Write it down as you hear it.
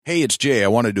Hey, it's Jay. I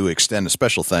wanted to extend a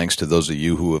special thanks to those of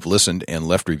you who have listened and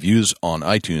left reviews on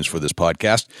iTunes for this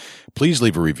podcast. Please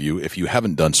leave a review if you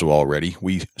haven't done so already.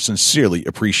 We sincerely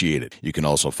appreciate it. You can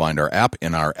also find our app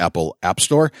in our Apple App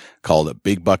Store called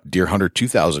Big Buck Deer Hunter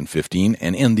 2015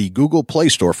 and in the Google Play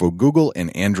Store for Google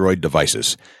and Android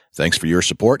devices. Thanks for your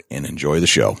support and enjoy the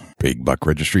show. Big Buck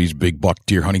Registry's Big Buck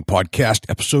Deer Hunting Podcast,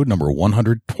 episode number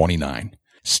 129.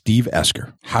 Steve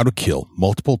Esker, How to Kill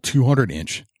Multiple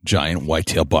 200-inch Giant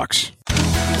Whitetail Bucks.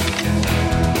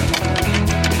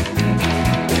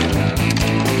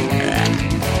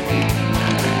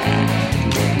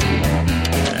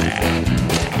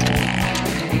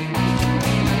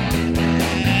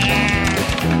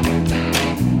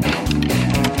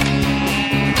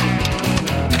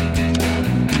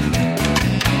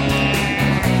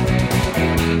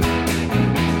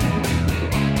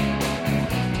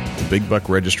 Big Buck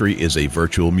Registry is a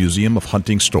virtual museum of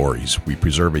hunting stories. We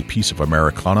preserve a piece of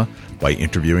Americana by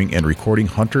interviewing and recording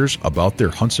hunters about their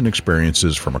hunts and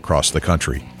experiences from across the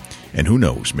country. And who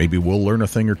knows, maybe we'll learn a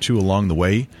thing or two along the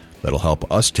way that'll help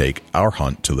us take our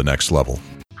hunt to the next level.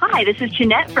 Hi, this is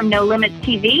Jeanette from No Limits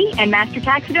TV and Master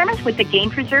Taxidermist with the Game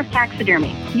Preserve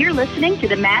Taxidermy. You're listening to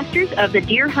the Masters of the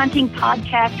Deer Hunting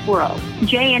Podcast World,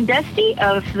 Jay and Dusty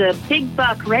of the Big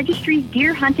Buck Registry's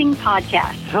Deer Hunting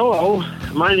Podcast. Hello,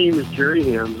 my name is Jerry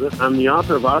Hamza. I'm the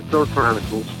author of Outdoor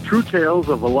Chronicles, True Tales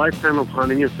of a Lifetime of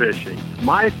Hunting and Fishing.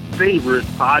 My favorite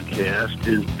podcast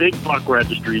is Big Buck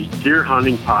Registry's Deer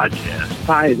Hunting Podcast.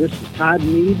 Hi, this is Todd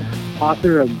Mead,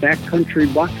 author of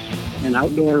Backcountry Bucks and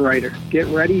outdoor writer. Get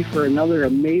ready for another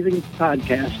amazing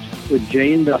podcast with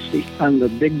Jay and Dusty on the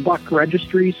Big Buck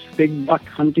Registry's Big Buck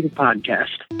Hunting Podcast.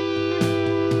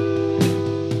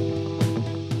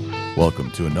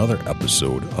 Welcome to another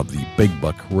episode of the Big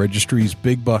Buck Registry's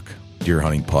Big Buck Deer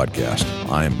Hunting Podcast.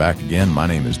 I am back again. My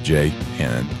name is Jay,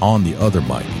 and on the other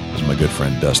mic is my good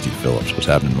friend Dusty Phillips. What's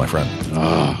happening, my friend?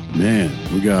 Man,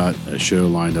 we got a show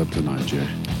lined up tonight, Jay.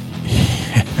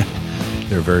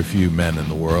 There are very few men in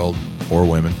the world, or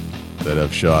women, that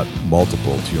have shot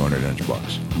multiple 200-inch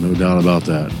bucks. No doubt about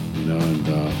that. You know,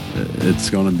 and it's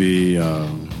going to be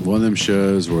one of them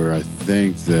shows where I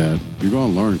think that you're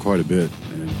going to learn quite a bit,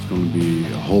 and it's going to be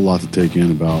a whole lot to take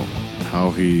in about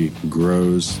how he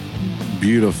grows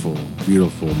beautiful,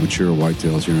 beautiful, mature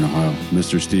whitetails here in Ohio.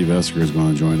 Mr. Steve Esker is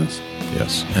going to join us.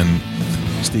 Yes, and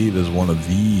Steve is one of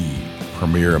the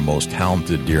premier and most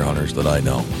talented deer hunters that I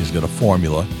know. He's got a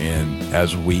formula, and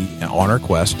as we on our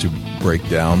quest to break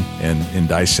down and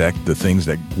dissect the things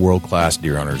that world-class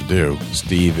deer hunters do,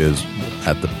 Steve is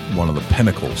at one of the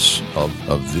pinnacles of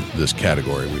this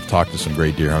category. We've talked to some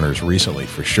great deer hunters recently,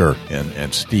 for sure,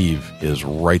 and Steve is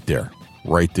right there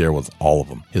with all of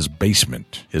them. His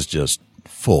basement is just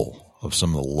full of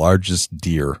some of the largest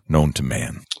deer known to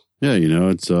man. Yeah, you know,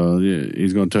 it's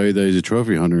he's going to tell you that he's a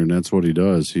trophy hunter, and that's what he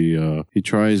does. He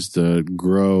tries to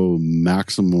grow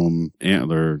maximum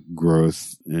antler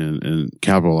growth and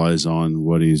capitalize on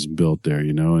what he's built there,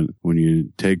 you know. And when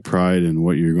you take pride in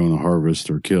what you're going to harvest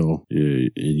or kill,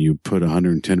 and you put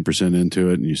 110%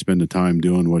 into it, and you spend the time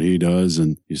doing what he does,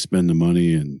 and you spend the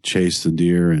money and chase the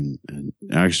deer and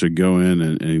actually go in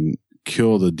and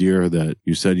kill the deer that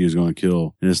you said you was going to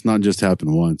kill. And it's not just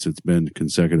happened once. It's been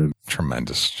consecutive.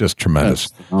 Tremendous. Just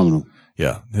tremendous. That's phenomenal.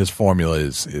 Yeah. His formula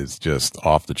is just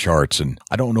off the charts. And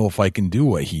I don't know if I can do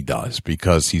what he does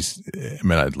because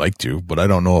I'd like to, but I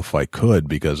don't know if I could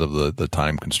because of the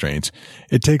time constraints.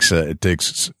 It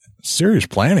takes serious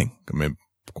planning. I mean,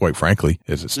 quite frankly,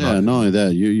 not only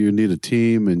that, you need a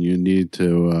team, and you need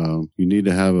to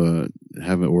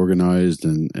have it organized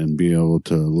and be able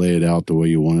to lay it out the way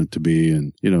you want it to be,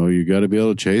 and you got to be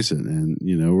able to chase it. And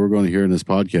we're going to hear in this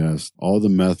podcast all the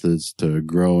methods to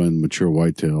grow and mature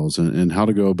whitetails, and how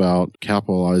to go about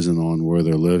capitalizing on where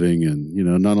they're living. And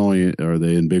not only are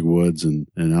they in big woods and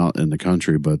out in the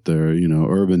country, but they're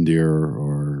urban deer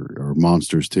or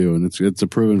monsters too. And it's a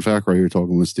proven fact right here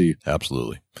talking with Steve.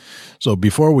 Absolutely. So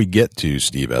before we get to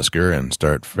Steve Esker and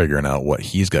start figuring out what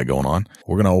he's got going on,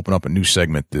 we're going to open up a new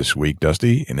segment this week,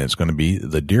 Dusty, and it's going to be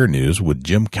the Deer News with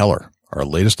Jim Keller, our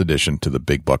latest addition to the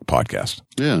Big Buck Podcast.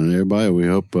 Yeah, and everybody, we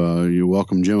hope you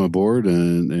welcome Jim aboard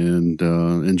and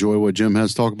enjoy what Jim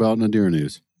has to talk about in the Deer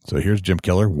News. So here's Jim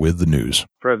Keller with the news.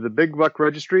 For the Big Buck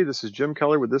Registry, this is Jim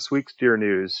Keller with this week's Deer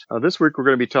News. This week we're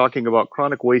going to be talking about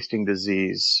chronic wasting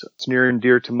disease. It's near and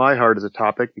dear to my heart as a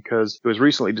topic because it was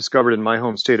recently discovered in my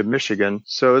home state of Michigan.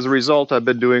 So as a result, I've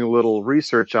been doing a little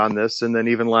research on this, and then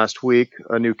even last week,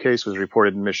 a new case was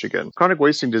reported in Michigan. Chronic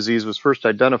wasting disease was first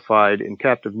identified in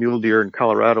captive mule deer in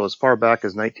Colorado as far back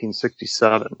as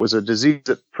 1967. It was a disease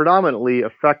that predominantly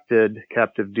affected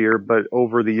captive deer, but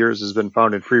over the years has been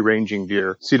found in free-ranging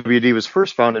deer. CWD was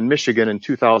first found in Michigan in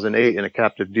 2008 in a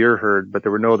captive deer herd, but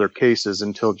there were no other cases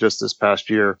until just this past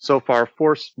year. So far,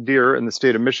 4 deer in the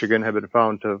state of Michigan have been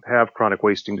found to have chronic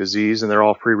wasting disease, and they're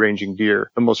all free-ranging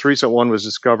deer. The most recent one was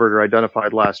discovered or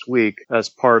identified last week as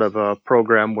part of a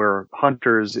program where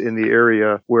hunters in the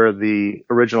area where the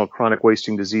original chronic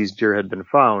wasting disease deer had been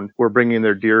found were bringing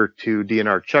their deer to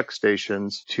DNR check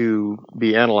stations to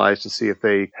be analyzed to see if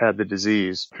they had the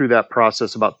disease. Through that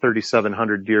process, about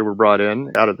 3,700 deer were brought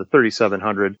in. Out of the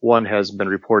 3,700, one has been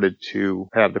reported to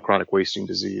have the chronic wasting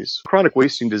disease. Chronic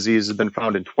wasting disease has been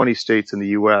found in 20 states in the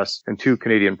U.S. and 2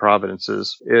 Canadian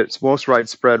provinces. It's most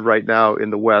widespread right now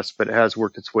in the West, but it has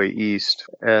worked its way east.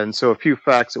 And so a few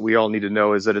facts that we all need to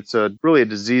know is that it's really a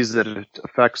disease that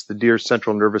affects the deer's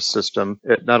central nervous system.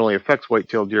 It not only affects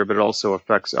whitetail deer, but it also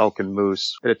affects elk and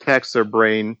moose. It attacks their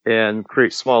brain and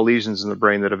creates small lesions in the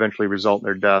brain that eventually result in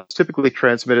their death. It's typically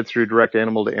transmitted through direct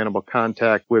animal-to-animal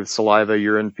contact with saliva,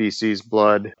 urine, feces,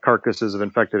 blood, carcasses of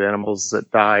infected animals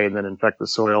that die and then infect the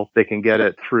soil. They can get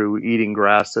it through eating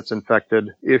grass that's infected.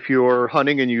 If you're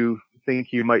hunting and you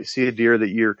think you might see a deer that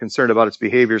you're concerned about its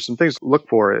behavior, some things to look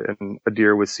for in a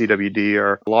deer with CWD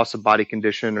are loss of body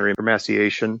condition or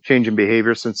emaciation, change in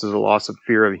behavior since there's a loss of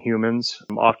fear of humans.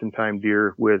 Oftentimes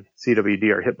deer with CWD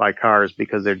are hit by cars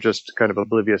because they're just kind of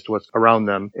oblivious to what's around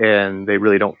them and they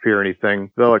really don't fear anything.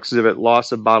 They'll exhibit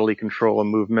loss of bodily control and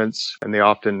movements, and they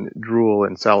often drool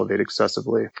and salivate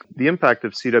excessively. The impact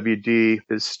of CWD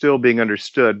is still being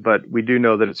understood, but we do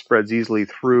know that it spreads easily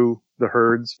through the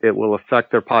herds. It will affect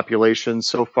their population.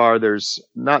 So far, there's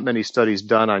not many studies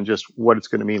done on just what it's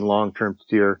going to mean long-term to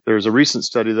deer. There's a recent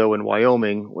study, though, in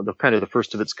Wyoming, kind of the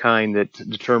first of its kind, that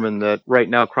determined that right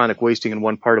now chronic wasting in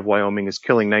one part of Wyoming is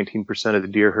killing 19% of the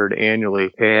deer herd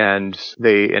annually, and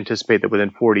they anticipate that within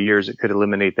 40 years it could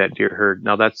eliminate that deer herd.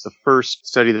 Now, that's the first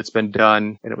study that's been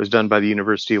done, and it was done by the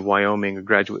University of Wyoming, a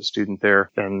graduate student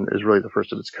there, and is really the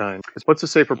first of its kind. What's a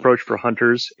safe approach for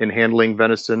hunters in handling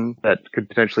venison that could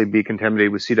potentially be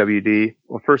contaminated with CWD?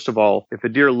 Well, first of all, if a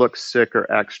deer looks sick or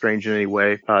acts strange in any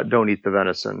way, don't eat the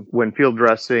venison. When field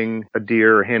dressing a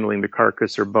deer or handling the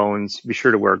carcass or bones, be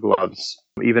sure to wear gloves,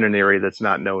 even in an area that's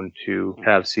not known to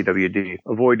have CWD.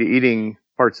 Avoid eating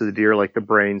parts of the deer like the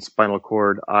brain, spinal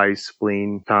cord, eyes,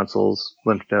 spleen, tonsils,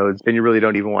 lymph nodes, and you really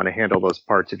don't even want to handle those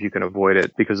parts if you can avoid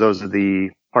it, because those are the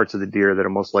parts of the deer that are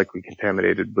most likely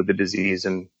contaminated with the disease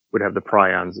and would have the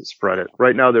prions that spread it.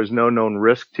 Right now, there's no known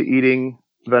risk to eating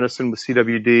venison with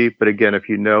CWD, but again, if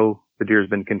you know the deer has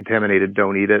been contaminated,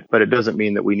 don't eat it. But it doesn't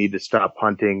mean that we need to stop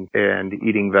hunting and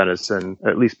eating venison,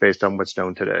 at least based on what's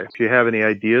known today. If you have any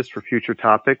ideas for future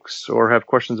topics or have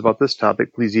questions about this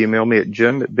topic, please email me at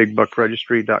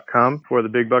jim@bigbuckregistry.com. For the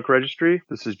Big Buck Registry,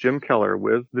 this is Jim Keller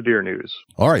with the Deer News.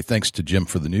 All right, thanks to Jim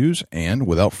for the news. And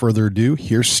without further ado,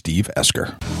 here's Steve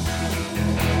Esker.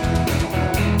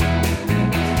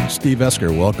 Steve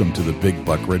Esker, welcome to the Big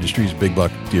Buck Registry's Big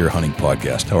Buck Deer Hunting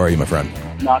Podcast. How are you, my friend?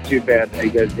 Not too bad. How you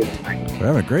guys doing tonight? We're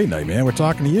having a great night, man. We're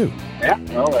talking to you. Yeah,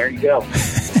 well, there you go.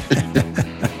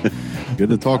 Good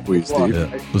to talk with you, Steve.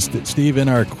 Yeah. Well, Steve, in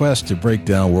our quest to break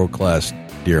down world-class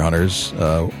deer hunters,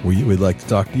 we'd like to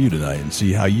talk to you tonight and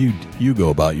see how you go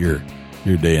about your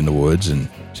day in the woods and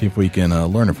see if we can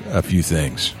learn a few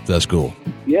things. That's cool.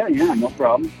 Yeah, no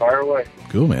problem. Fire away.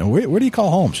 Cool, man. Where do you call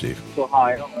home, Steve? It's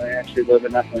Ohio. I actually live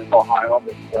in Ohio,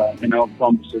 but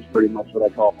Columbus is pretty much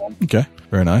what I call home. Okay,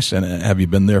 very nice. And have you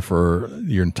been there for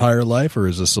your entire life, or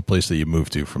is this a place that you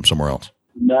moved to from somewhere else?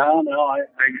 No.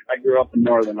 I grew up in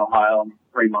northern Ohio,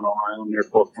 Fremont, Ohio, near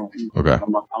Polk County. Okay.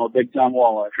 I'm a big-time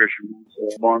walleye fisherman,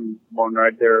 so born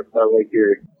right there by Lake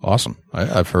Erie. Awesome.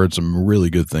 I've heard some really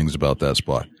good things about that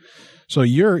spot. So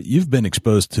you've been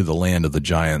exposed to the land of the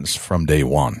giants from day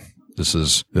one. This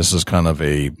is kind of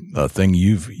a thing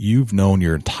you've known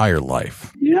your entire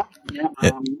life. Yeah.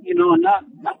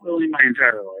 Not really my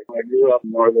entire life. I grew up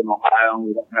in northern Ohio.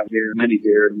 We don't have many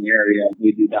deer in the area.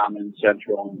 We do down in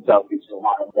central and southeast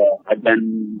Ohio. I've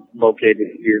been located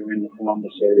here in the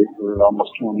Columbus area for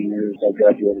almost 20 years. I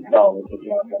graduated college.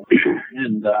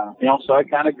 And, so I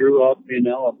kind of grew up,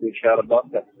 if we shot a buck,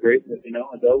 that's great. But,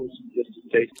 those just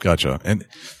taste. Gotcha. And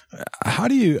how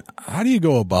do you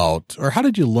go about, or how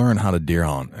did you learn how to deer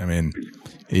hunt? I mean,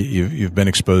 you've been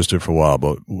exposed to it for a while,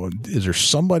 but is there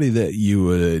somebody that you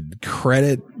would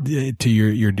credit to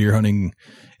your deer hunting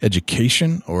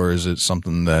education, or is it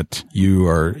something that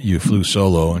you flew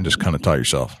solo and just kind of taught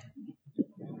yourself?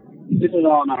 Did it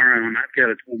all on our own. I've got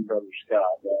a twin brother, Scott.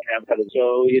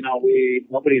 So,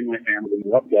 nobody in my family.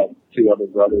 I've got 2 other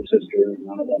brothers, sister, and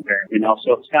none of them parents.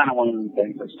 So it's kind of one of the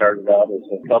things that started out as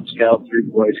a Cub Scout through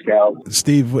Boy Scout.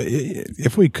 Steve,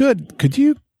 if we could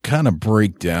you kind of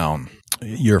break down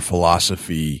your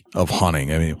philosophy of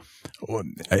hunting? I mean,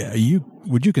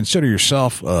 would you consider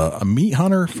yourself a meat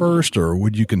hunter first, or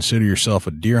would you consider yourself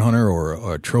a deer hunter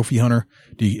or a trophy hunter?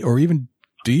 Do you even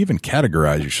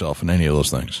categorize yourself in any of those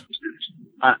things?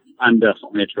 I'm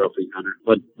definitely a trophy hunter,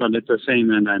 but at the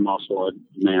same end, I'm also a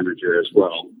manager as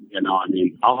well.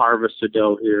 I'll harvest a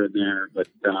doe here and there, but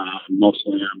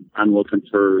mostly I'm looking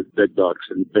for big bucks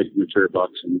and big mature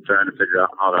bucks and trying to figure out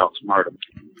how to outsmart them.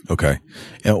 Okay.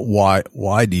 And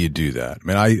why do you do that? I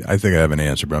mean, I think I have an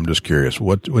answer, but I'm just curious.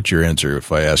 What's your answer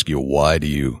if I ask you, why do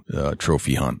you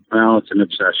trophy hunt? Well, it's an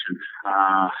obsession.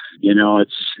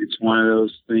 It's one of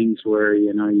those things where,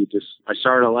 I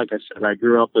started, like I said, I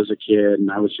grew up as a kid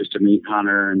and I was just a meat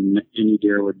hunter and any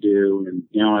deer would do. And,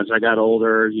 as I got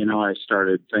older, I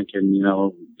started thinking,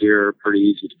 deer are pretty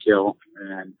easy to kill.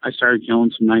 And I started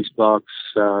killing some nice bucks.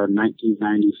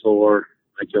 1994,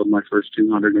 I killed my first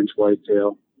 200-inch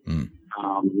whitetail. And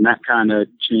that kind of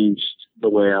changed the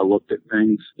way I looked at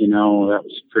things. That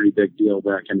was a pretty big deal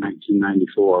back in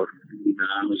 1994. And,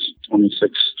 I was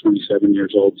 26, 27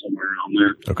 years old, somewhere around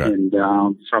there. Okay. And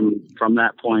from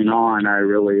that point on, I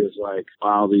really was like,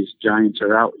 wow, these giants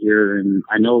are out here, and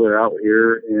I know they're out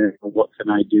here, and what can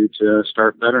I do to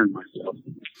start bettering myself?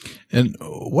 And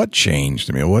what changed?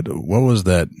 I mean, what was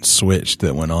that switch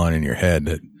that went on in your head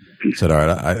that said, all right,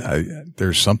 I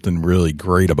there's something really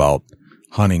great about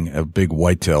hunting a big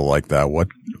whitetail like that? What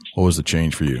was the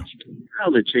change for you?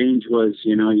 Well, the change was,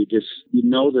 you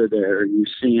know they're there, you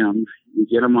see them, you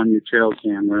get them on your trail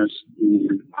cameras.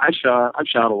 And I've shot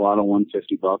a lot of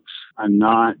 150 bucks. I'm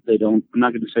not going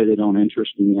to say they don't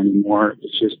interest me anymore.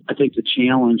 It's just, I think the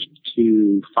challenge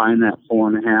to find that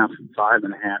 4.5,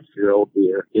 5.5-year-old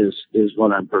deer is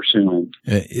what I'm pursuing.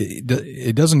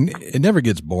 It never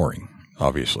gets boring,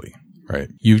 obviously. Right.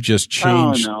 You've just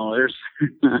changed. Oh,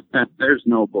 no, there's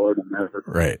no boredom ever.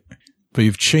 Right. But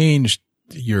you've changed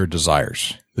your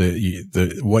desires. Does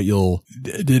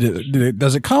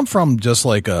it come from just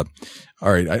like all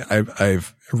right,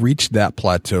 I've reached that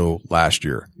plateau last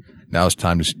year. Now it's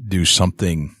time to do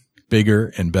something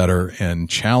bigger and better and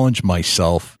challenge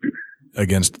myself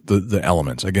against the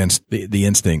elements, against the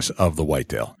instincts of the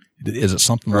whitetail. Is it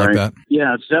something like that?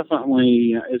 Yeah, it's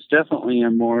definitely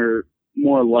a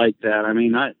more like that. I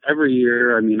mean, every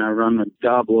year, I run a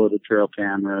gobload of trail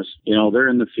cameras. They're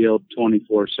in the field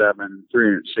 24/7,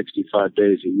 365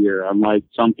 days a year. Unlike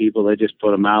some people, they just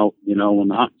put them out, when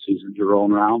the hunting seasons are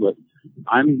rolling around. But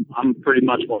I'm pretty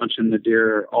much watching the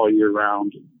deer all year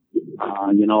round.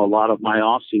 A lot of my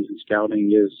off-season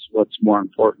scouting is what's more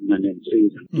important than in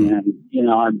season. And,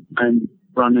 I'm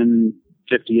running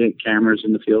 58 cameras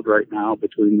in the field right now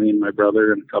between me and my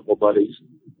brother and a couple buddies.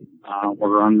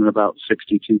 We're running about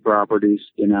 62 properties,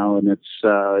 and it's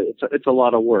a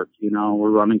lot of work. We're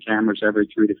running cameras every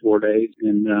 3 to 4 days,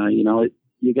 and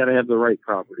you got to have the right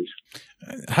properties.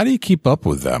 How do you keep up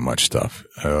with that much stuff?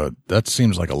 That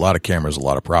seems like a lot of cameras, a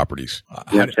lot of properties.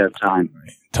 You have to have time.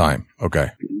 Time.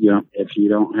 Okay. If you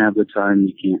don't have the time,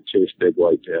 you can't chase big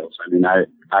whitetails.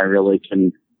 I really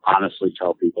can honestly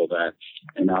tell people that,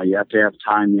 you have to have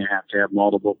time, you have to have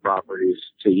multiple properties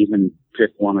to even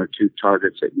pick 1 or 2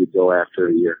 targets that you go after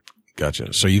a year.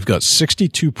 Gotcha. So you've got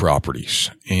 62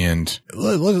 properties, and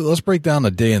let's break down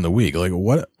the day and the week. Like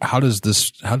how does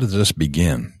this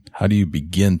begin? How do you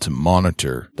begin to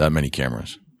monitor that many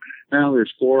cameras? Well,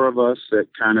 there's 4 of us that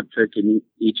kind of pick in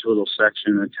each little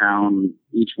section of town.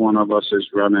 Each one of us is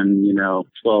running,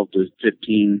 12 to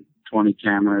 15, 20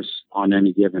 cameras on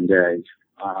any given day.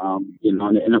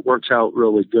 And it works out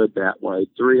really good that way.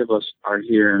 3 of us are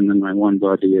here, and then my one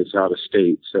buddy is out of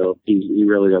state, so he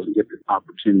really doesn't get the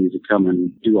opportunity to come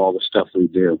and do all the stuff we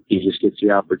do. He just gets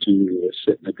the opportunity to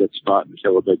sit in a good spot and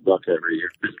kill a big buck every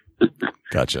year.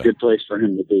 Gotcha. Good place for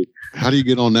him to be. How do you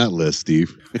get on that list,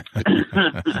 Steve?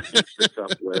 It's a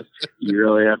tough list. You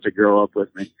really have to grow up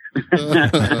with me.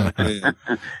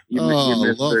 You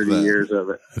missed 30 years of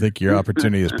it. I think your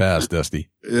opportunity is past, Dusty.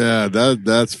 Yeah,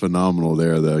 that's phenomenal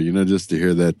there, though. Just to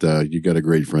hear that you got a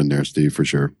great friend there, Steve, for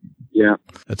sure. Yeah.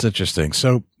 That's interesting.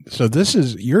 So this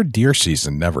is your deer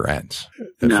season never ends.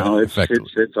 No, it's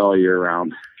all year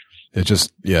round. It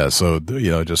just, so,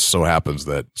 it just so happens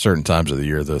that certain times of the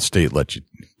year, the state lets you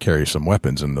carry some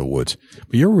weapons in the woods.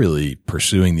 But you're really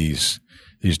pursuing these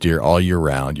deer all year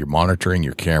round. You're monitoring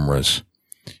your cameras.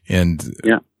 And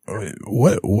yeah.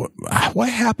 What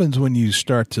happens when you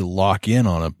start to lock in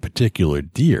on a particular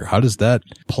deer? How does that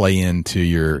play into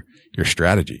your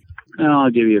strategy? Well,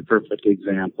 I'll give you a perfect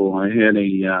example. I had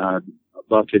a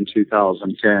buck in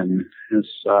 2010.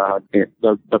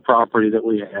 The property that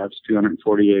we have is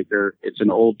 240 acre. It's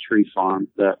an old tree farm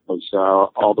that was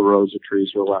all the rows of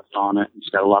trees were left on it. It's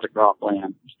got a lot of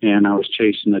cropland. And I was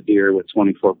chasing a deer with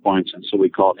 24 points, and so we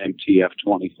call it MTF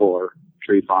 24,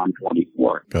 Tree Farm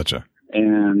 24. Gotcha.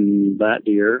 And that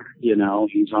deer,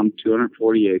 he's on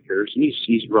 240 acres, and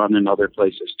he's running other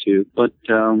places too. But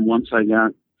once I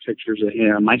got pictures of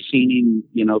him, I seen him,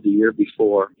 the year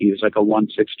before. He was like a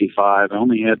 165. I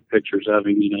only had pictures of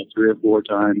him, 3 or 4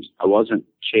 times. I wasn't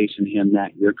chasing him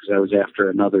that year because I was after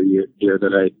another deer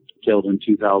that I killed in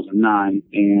 2009.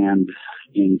 And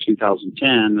in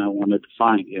 2010, I wanted to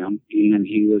find him, and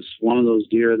he was one of those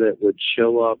deer that would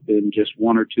show up in just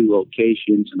 1 or 2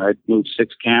 locations, and I'd move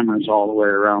 6 cameras all the way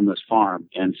around this farm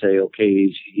and say,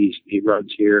 okay, he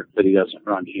runs here, but he doesn't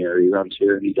run here. He runs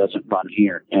here, and he doesn't run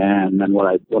here. And then what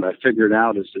I figured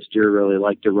out is this deer really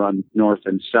liked to run north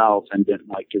and south and didn't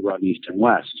like to run east and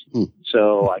west.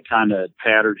 So I kind of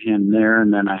patterned him there,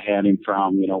 and then I had him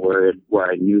from,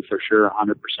 where I knew for sure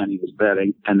 100% he was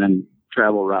bedding, and then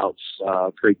travel routes,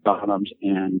 creek bottoms,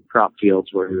 and crop fields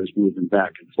where he was moving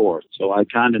back and forth. So I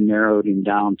kind of narrowed him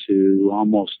down to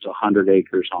almost 100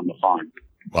 acres on the farm.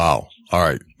 Wow. All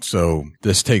right. So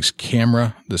this takes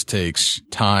camera, this takes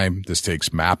time, this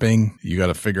takes mapping. You got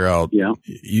to figure out,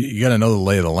 you got to know the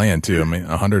lay of the land too. I mean,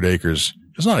 100 acres,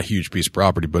 it's not a huge piece of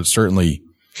property, but certainly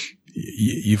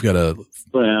you've got to.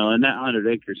 Well, in that 100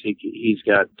 acres, he's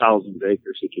got thousands of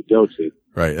acres he could go to.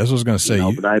 Right. That's what I was going to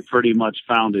say. But I pretty much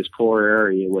found his core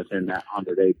area within that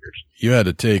 100 acres. You had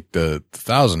to take the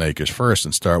 1,000 acres first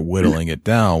and start whittling it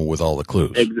down with all the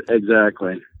clues.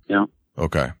 Exactly. Yeah.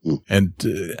 Okay. And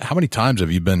how many times have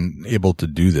you been able to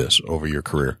do this over your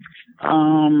career?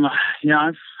 I've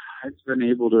been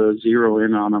able to zero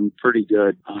in on them pretty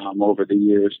good over the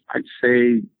years. I'd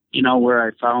say, where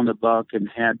I found a buck and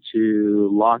had to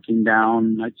lock him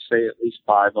down, I'd say at least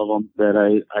 5 of them that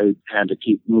I had to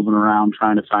keep moving around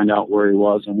trying to find out where he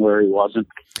was and where he wasn't.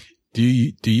 Do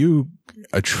you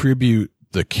attribute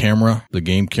the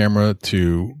game camera,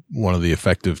 to one of the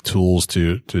effective tools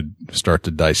to start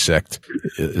to dissect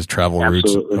his travel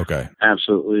routes? Okay.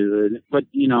 Absolutely. But,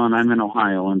 and I'm in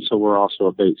Ohio, and so we're also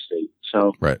a bait state.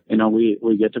 So, right.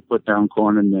 We get to put down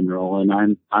corn and mineral,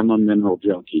 and I'm a mineral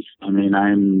junkie. I mean, I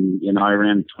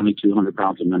ran 2,200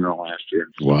 pounds of mineral last year.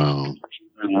 Wow.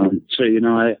 So,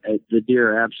 the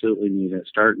deer absolutely need it.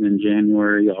 Starting in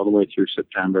January all the way through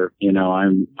September,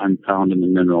 I'm pounding the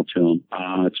mineral to them.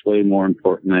 It's way more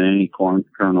important than any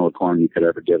kernel of corn you could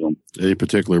ever give them. Any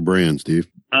particular brand, Steve?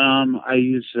 I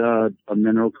use a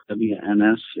mineral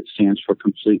WNS. It stands for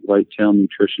Complete Whitetail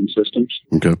Nutrition Systems.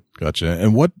 Okay, gotcha.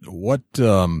 And what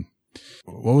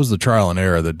was the trial and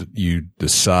error that you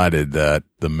decided that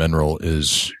the mineral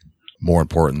is more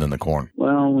important than the corn?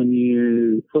 Well, when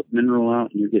you put mineral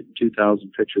out and you're getting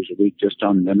 2,000 pictures a week just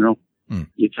on mineral,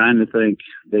 you kind of think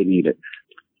they need it.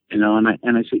 And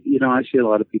I see, I see a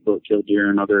lot of people that kill deer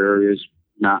in other areas,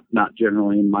 not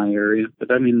generally in my area.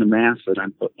 But I mean, the mass that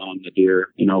I'm putting on the deer,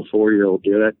 4-year-old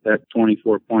deer, that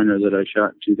 24 pointer that I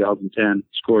shot in 2010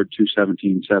 scored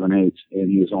 217 7/8,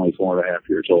 and he was only 4.5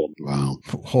 years old. Wow.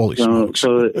 Holy smokes.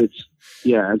 And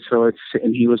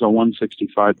he was a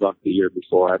 165 buck the year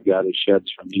before. I've got his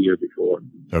sheds from the year before.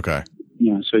 Okay.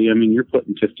 Yeah, so you're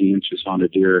putting 50 inches on a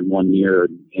deer in 1 year.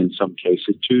 In some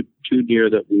cases, two deer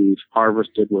that we've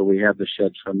harvested where we have the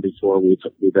sheds from before, we've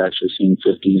actually seen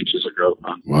 50 inches of growth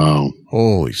on. Wow!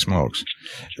 Holy smokes!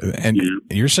 And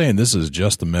you're saying this is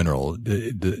just the mineral?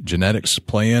 The genetics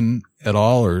play in at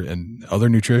all, and other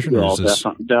nutrition? Well,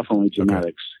 definitely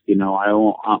genetics. Okay. I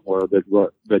won't hunt where a big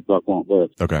buck won't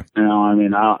live. Okay.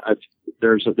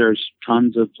 There's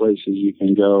tons of places you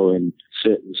can go and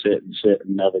sit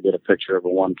and never get a picture of a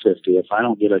 150. If I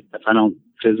don't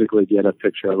physically get a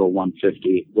picture of a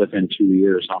 150 within 2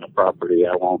 years on a property,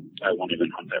 I won't even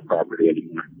hunt that property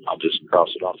anymore. I'll just cross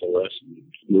it off the list and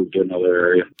move to another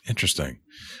area. Interesting.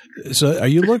 So are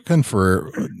you looking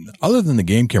for, other than the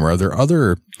game camera, are there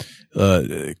other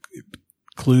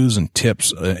clues and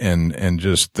tips and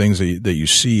just things that you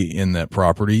see in that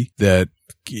property that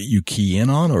you key in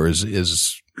on, or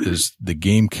is the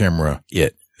game camera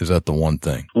it? Is that the one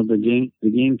thing? Well, the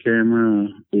game camera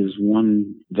is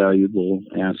one valuable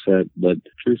asset, but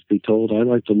truth be told, I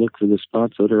like to look for the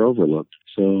spots that are overlooked.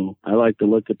 So I like to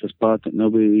look at the spot that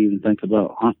nobody even think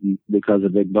about hunting because a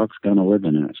big buck's going to live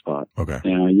in that spot. Okay.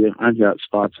 I've got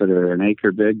spots that are an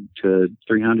acre big to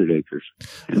 300 acres,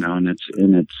 and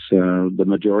it's the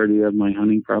majority of my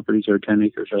hunting properties are 10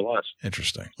 acres or less.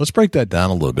 Interesting. Let's break that down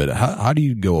a little bit. How do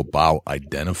you go about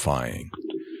identifying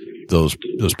those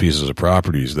pieces of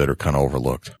properties that are kind of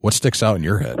overlooked? What sticks out in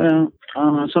your head? Well,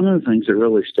 some of the things that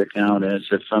really stick out is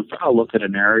if I'll look at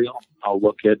an aerial, I'll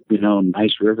look at,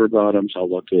 nice river bottoms, I'll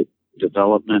look at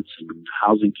developments and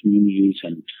housing communities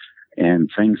and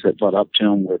things that butt up to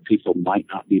them where people might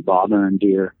not be bothering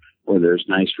deer, where there's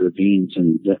nice ravines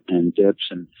and dips.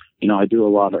 And, I do a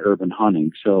lot of urban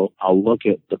hunting. So I'll look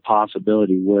at the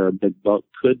possibility where a big buck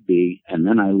could be, and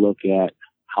then I look at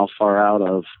how far out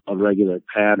of a regular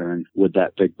pattern would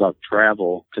that big buck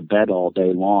travel to bed all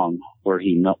day long where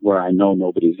I know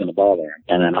nobody's going to bother him.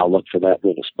 And then I'll look for that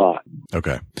little spot.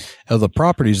 Okay. Now, the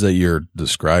properties that you're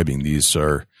describing, these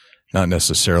are not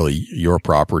necessarily your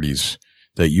properties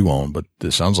that you own, but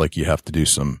it sounds like you have to do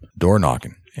some door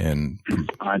knocking. And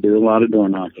I do a lot of door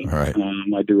knocking. All right.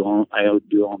 I do own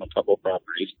a couple of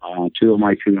properties. Two of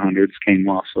my 200s came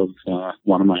off of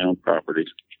one of my own properties.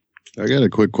 I got a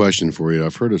quick question for you.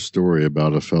 I've heard a story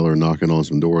about a feller knocking on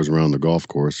some doors around the golf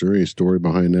course. Is there any story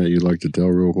behind that you'd like to tell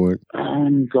real quick?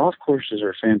 Golf courses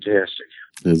are fantastic.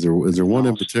 Is there one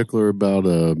in particular about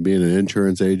being an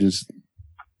insurance agent?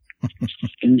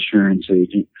 Insurance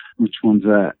agent? Which one's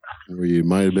that? Where you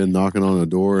might have been knocking on a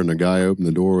door and a guy opened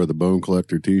the door with a Bone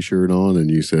Collector t-shirt on and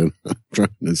you said, I'm trying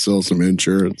to sell some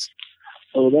insurance.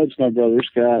 Oh, that's my brother,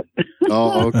 Scott.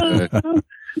 Oh, okay.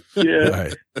 Yeah,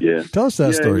 right. Yeah. Tell us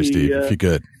that story, Steve, if you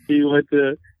could. He went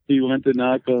to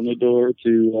knock on the door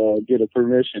to get a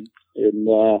permission, and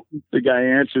the guy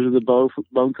answers with a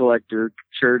Bone Collector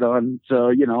shirt on.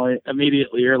 So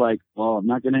immediately you're like, well, I'm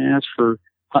not going to ask for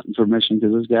hunting permission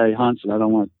because this guy hunts, and I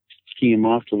don't want to key him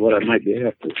off to what I might be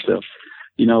after. So.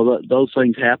 Those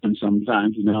things happen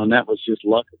sometimes, and that was just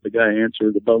luck that the guy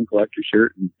answered the Bone Collector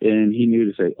shirt and he knew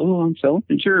to say, oh, I'm selling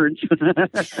insurance.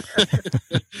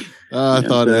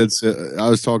 I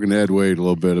was talking to Ed Wade a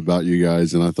little bit about you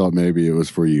guys, and I thought maybe it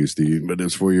was for you, Steve, but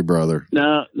it's for your brother.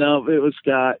 No, it was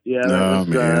Scott. Yeah,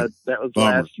 that was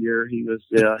Bummer. last year. He was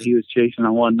chasing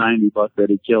a 190 buck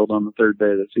that he killed on the third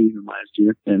day of the season last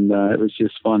year, and it was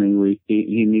just funny.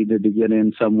 He needed to get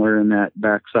in somewhere in that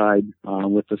backside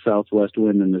with the southwest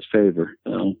wind in his favor.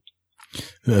 So.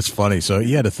 That's funny. So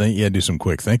he had to do some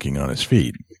quick thinking on his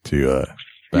feet to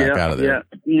back out of there.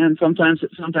 Yeah, and sometimes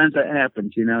that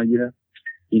happens. You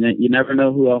never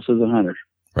know who else is a hunter.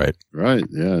 Right.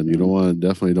 Yeah, and you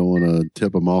definitely don't want to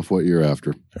tip them off what you're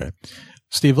after. Right.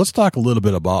 Steve, let's talk a little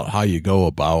bit about how you go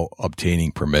about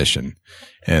obtaining permission.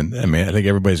 And I think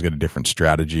everybody's got a different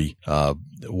strategy.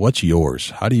 What's yours?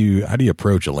 How do you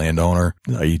approach a landowner?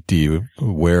 Do you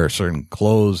wear certain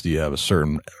clothes? Do you have a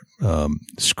certain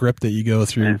script that you go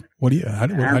through? How do you do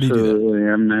that? Absolutely.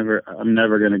 I'm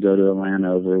never going to go to a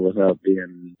landowner without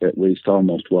being at least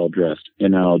almost well dressed.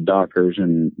 Dockers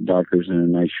and a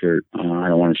nice shirt. I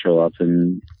don't want to show up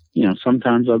in.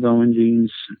 Sometimes I'll go in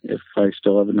jeans if I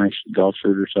still have a nice golf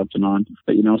shirt or something on.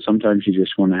 But, sometimes you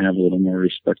just want to have a little more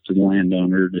respect to the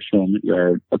landowner to show them that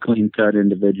you're a clean-cut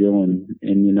individual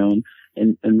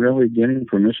and really getting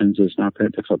permissions is not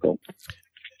that difficult.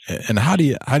 And how do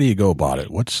you go about it?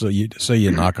 Say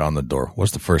you knock on the door.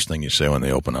 What's the first thing you say when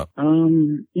they open up?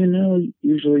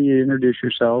 Usually you introduce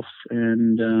yourself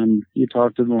and you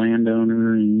talk to the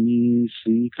landowner and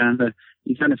you kind of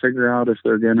figure out if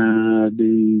they're gonna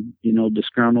be,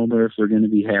 disgruntled or if they're gonna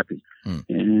be happy.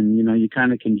 And you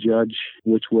kind of can judge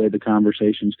which way the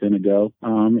conversation's gonna go.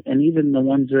 And even the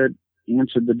ones that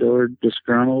answered the door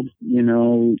disgruntled,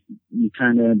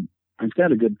 I've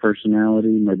got a good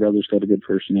personality. My brother's got a good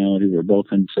personality. We're both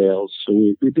in sales, so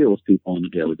we deal with people on a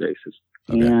daily basis.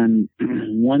 Okay. And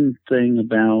one thing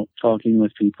about talking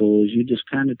with people is you just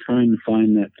kind of trying to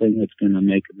find that thing that's going to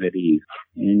make them at ease.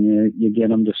 And you get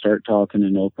them to start talking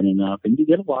and opening up, and you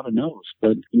get a lot of no's.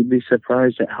 But you'd be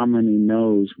surprised at how many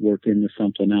no's work into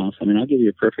something else. I'll give you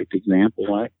a perfect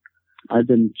example. I've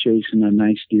been chasing a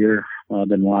nice deer. I've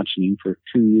been watching him for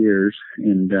 2 years,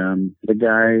 and the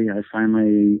guy, I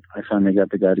finally got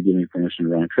the guy to give me permission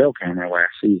to run a trail camera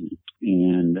last season.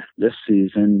 And this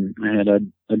season, I had a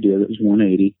deer that was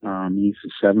 180. He's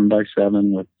a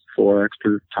 7x7 with 4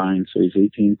 extra tines, so he's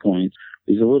 18 points.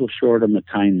 He's a little short on the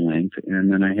tine length,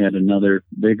 and then I had another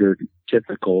bigger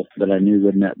typical that I knew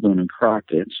would net Boone and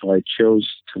Crockett, so I chose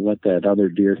to let that other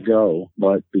deer go.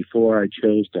 But before I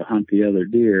chose to hunt the other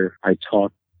deer, I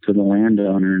talked to the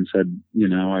landowner and said,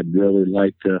 I'd really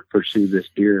like to pursue this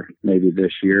deer maybe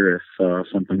this year if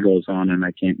something goes on and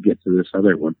I can't get to this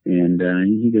other one. And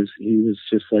he was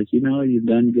just like, you've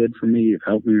done good for me. You've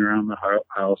helped me around the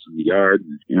house and the yard.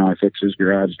 And, I fixed his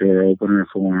garage door opener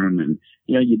for him. And,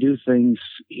 you do things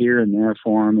here and there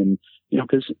for him. And,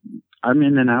 because I'm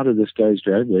in and out of this guy's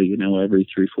driveway, every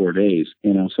 3-4 days,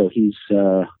 so he's,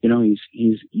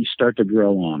 you start to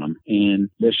grow on him. And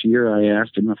this year I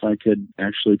asked him if I could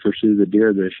actually pursue the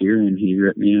deer this year, and he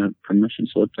wrote me a permission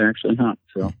slip to actually hunt.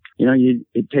 So,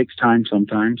 it takes time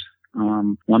sometimes.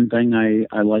 One thing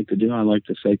I like to do, I like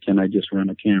to say, can I just run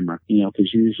a camera?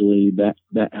 Because usually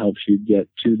that helps you get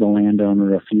to the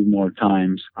landowner a few more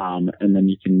times. And then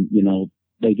you can,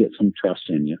 they get some trust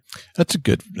in you. That's a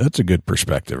good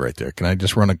perspective right there. Can I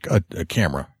just run a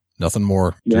camera? Nothing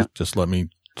more. Yeah. Just let me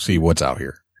see what's out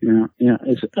here. Yeah.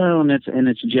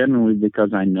 It's generally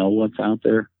because I know what's out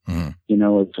there. Mm-hmm.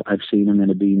 I've seen them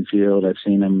in a bean field. I've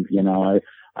seen them,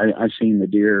 I've seen the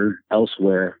deer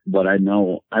elsewhere, but I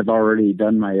know I've already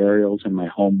done my aerials and my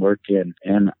homework, and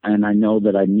I know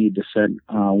that I need to set,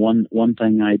 one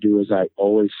thing I do is I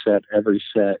always set every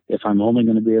set. If I'm only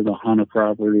going to be able to hunt a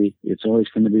property, it's always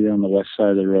going to be on the west side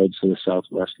of the road, so the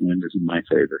southwest wind is in my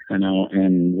favor,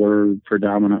 and we're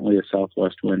predominantly a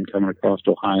southwest wind coming across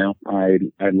Ohio.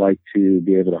 I'd like to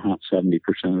be able to hunt 70%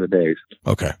 of the days.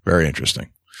 Okay. Very interesting.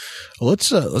 Well,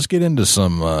 let's get into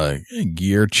some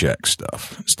gear check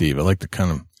stuff, Steve. I'd like to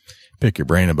kind of pick your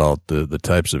brain about the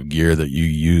types of gear that you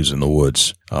use in the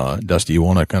woods. Dusty, you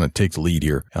want to kind of take the lead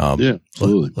here? Yeah,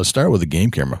 absolutely. Let's start with the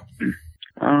game camera.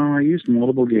 I use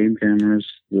multiple game cameras.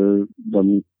 The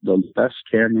best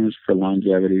cameras for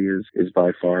longevity is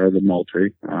by far the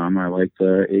Moultrie. I like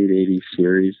the 880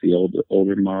 series, the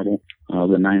older model.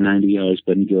 The 990 has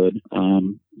been good.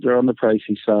 They're on the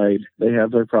pricey side. They have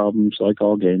their problems like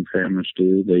all game cameras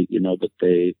do. But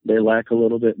they lack a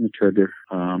little bit in the trigger,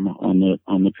 on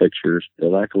the pictures. They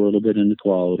lack a little bit in the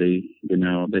quality.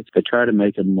 They try to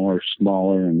make them more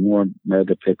smaller and more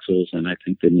megapixels, and I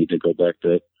think they need to go back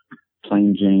to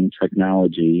plain Jane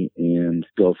technology and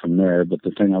go from there. But the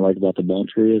thing I like about the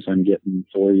Moultrie is I'm getting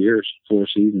 4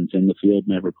 seasons in the field,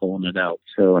 never pulling it out.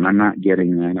 So, and I'm not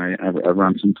getting that. I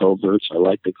run some coverts. I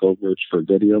like the coverts for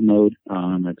video mode.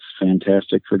 It's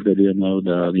fantastic for video mode.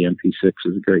 The MP6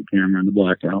 is a great camera in the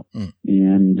blackout.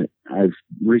 And I've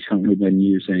recently been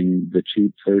using the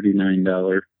cheap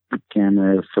 $39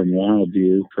 camera from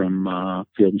Wildview from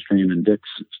Field & Stream and Dick's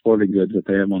Sporting Goods that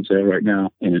they have on sale right now,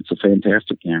 and it's a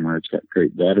fantastic camera. It's got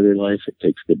great battery life. It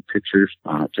takes good pictures.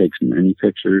 It takes many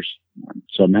pictures.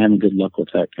 So I'm having good luck with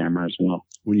that camera as well.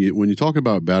 When you talk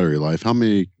about battery life, how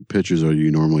many pictures are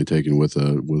you normally taking with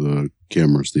a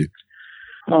camera, Steve?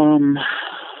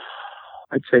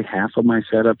 I'd say half of my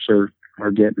setups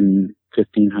are getting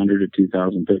 1,500 to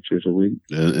 2,000 pictures a week.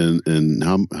 And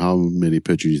how many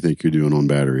pictures do you think you're doing on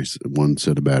batteries? One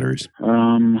set of batteries?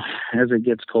 As it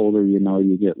gets colder,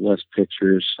 you get less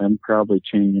pictures. I'm probably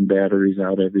changing batteries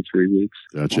out every 3 weeks.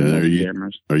 Gotcha.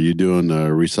 Are you doing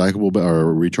recyclable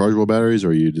or rechargeable batteries, or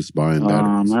are you just buying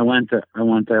batteries? I went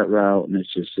that route, and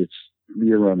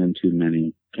you're running too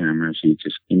many cameras.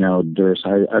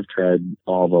 I've tried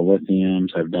all the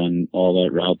lithiums. I've done all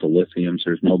that route, the lithiums.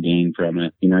 There's no gain from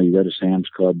it. You go to Sam's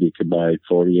Club, you could buy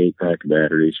 48 pack of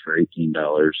batteries for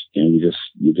 $18. You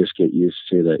just get used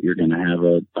to that. You're going to have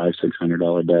a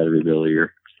 $500-600 battery bill a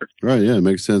year. Right, yeah, it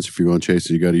makes sense. If you want to chase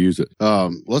it, you got to use it.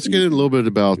 Let's get in a little bit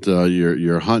about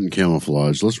your hunting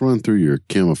camouflage. Let's run through your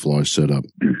camouflage setup.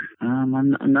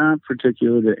 I'm not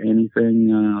particular to anything.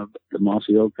 The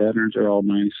mossy oak patterns are all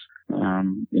nice.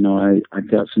 I've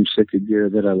got some Sitka gear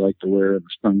that I like to wear in the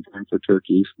springtime for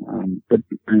turkeys. But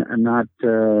I'm not,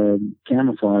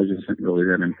 camouflage isn't really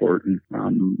that important.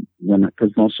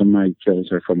 Cause most of my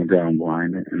kills are from a ground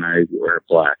blind and I wear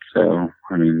black. So,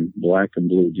 black and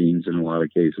blue jeans in a lot of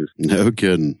cases. No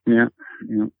kidding. Yeah.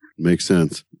 Makes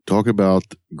sense. Talk about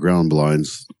ground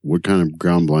blinds. What kind of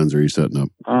ground blinds are you setting up?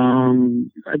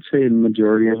 I'd say the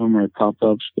majority of them are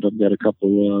pop-ups, but I've got a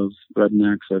couple of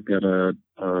rednecks. I've got a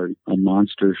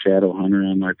monster shadow hunter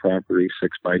on my property,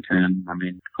 6x10.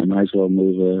 I might as well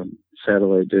move a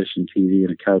satellite dish and TV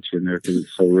and a couch in there because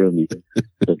it's so roomy.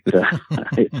 But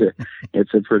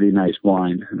it's a pretty nice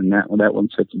blind, and that one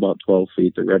sits about 12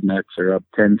 feet. The rednecks are up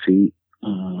 10 feet.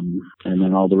 And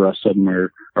then all the rest of them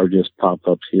are just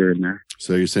pop-ups here and there.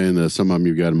 So you're saying that some of them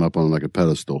you've got them up on like a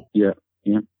pedestal? Yeah.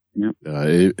 Yep.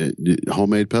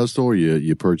 Homemade pedestal, or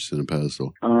you purchased a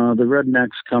pedestal? The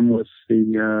rednecks come with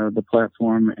the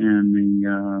platform, and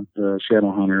the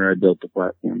Shadow Hunter, I built the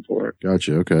platform for it.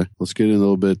 Gotcha. Okay. Let's get in a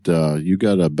little bit. You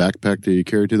got a backpack that you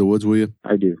carry to the woods, will you?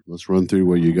 I do. Let's run through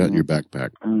what you got in your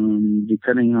backpack.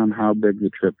 Depending on how big the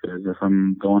trip is, if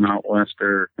I'm going out west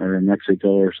or in Mexico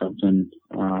or something,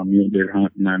 mule deer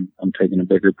hunting, I'm taking a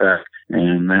bigger pack,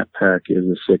 and that pack is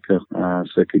a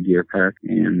Sitka gear pack,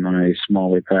 and my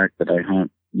smaller pack that I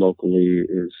hunt locally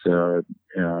is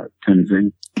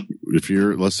Tenzing. If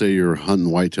let's say you're hunting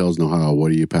whitetails in Ohio,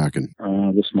 what are you packing?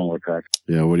 The smaller pack.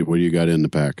 Yeah, what do you got in the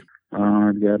pack?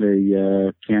 I've got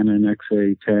a Canon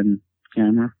XA10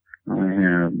 camera. I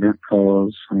have burnt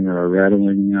calls. I got a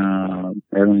rattling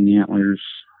antlers,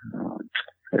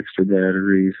 extra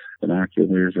batteries,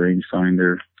 binoculars,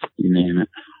 rangefinder, you name it.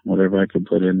 Whatever I could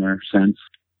put in there. Scents,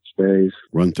 sprays.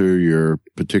 Run through your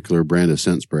particular brand of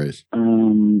scent sprays.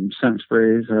 Scent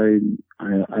sprays,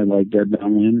 I like Dead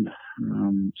Downwind.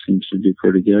 Seems to do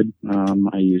pretty good.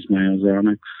 I use my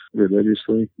ozonics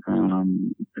religiously.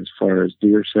 As far as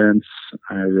deer scents,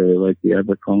 I really like the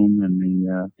Evercomb and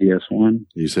the DS1.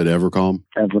 You said Evercomb?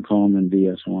 Evercomb and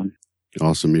DS1.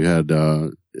 Awesome. You had,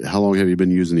 how long have you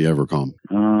been using the Evercomb?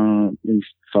 At least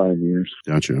 5 years.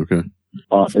 Gotcha. Okay.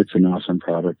 It's an awesome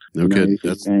product. No kidding.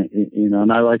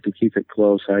 And I like to keep it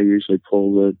close. I usually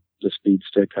pull the speed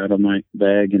stick out of my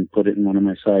bag and put it in one of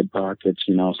my side pockets.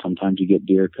 Sometimes you get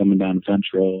deer coming down the fence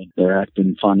row and they're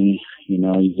acting funny.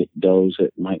 You get does that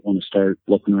might want to start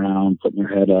looking around, putting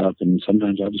their head up, and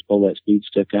sometimes I'll just pull that speed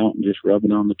stick out and just rub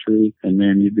it on the tree, and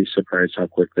man, you'd be surprised how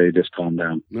quick they just calm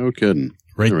down. No kidding.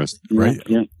 Right. Interesting. Right.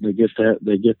 Yeah. They get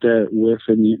that whiff,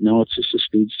 and it's just a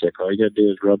speed stick. All you got to do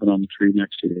is rub it on the tree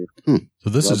next to you. So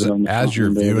this is as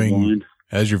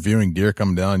you're viewing deer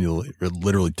come down, you'll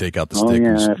literally take out the stick. Oh,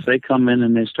 yeah. If they come in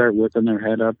and they start whipping their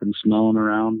head up and smelling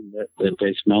around, that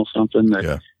they smell something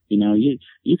that,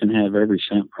 you can have every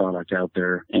scent product out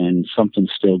there and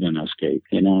something's still going to escape.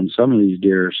 And some of these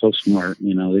deer are so smart,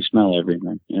 they smell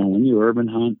everything. When you urban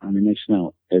hunt, they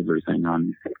smell everything on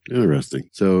you. Interesting.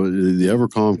 So the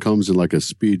Evercomb comes in like a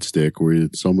speed stick where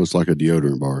it's almost like a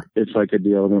deodorant bar. It's like a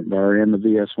deodorant bar, and the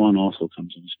VS1 also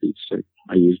comes in a speed stick.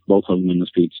 I use both of them in the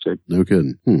speed stick. No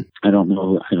kidding. I don't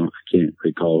know. I can't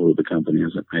recall who the company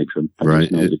is that makes them. I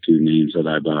just know the two names that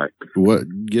I buy.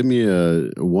 Give me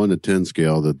a 1 to 10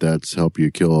 scale that's helped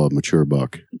you kill a mature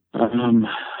buck.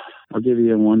 I'll give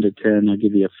you a 1 to 10. I'll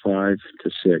give you a 5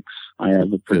 to 6. I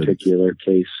have a particular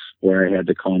case where I had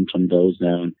to calm some does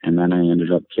down, and then I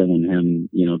ended up killing him,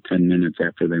 10 minutes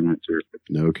after they went through.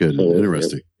 No kidding. So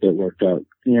interesting. It worked out.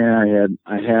 Yeah,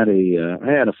 I had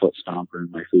a foot stomper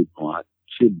in my feed plot.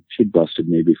 She'd busted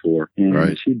me before,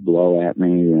 and she'd blow at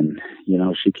me, and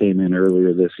she came in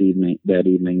earlier that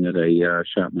evening that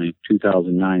I shot my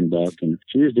 2009 buck, and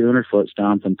she was doing her foot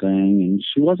stomping thing, and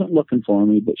she wasn't looking for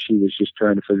me, but she was just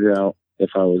trying to figure out if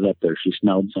I was up there. She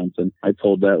smelled something. I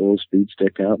pulled that little speed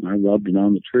stick out and I rubbed it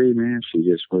on the tree, man. She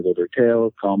just wiggled her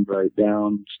tail, calmed right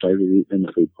down, started eating in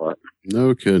the food plot.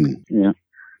 No kidding. Yeah.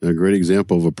 A great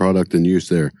example of a product in use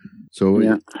there. So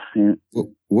yeah.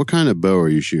 What kind of bow are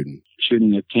you shooting?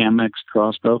 Shooting a Cam-X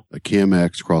crossbow. A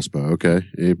Cam-X crossbow. Okay.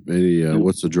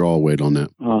 What's the draw weight on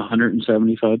that?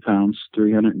 175 pounds,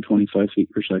 325 feet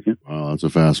per second. Wow, that's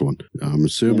a fast one. I'm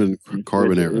assuming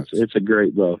carbon arrow. It's a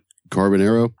great bow. Carbon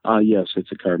arrow? Yes,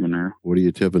 it's a carbon arrow. What are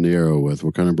you tipping the arrow with?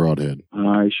 What kind of broadhead?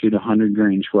 I shoot 100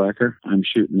 grain Schwacker. I'm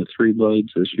shooting the 3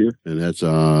 blades this year. And that's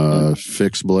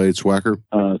fixed blade Schwacker?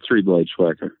 3 blade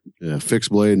Schwacker. Yeah, fixed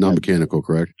blade, not mechanical,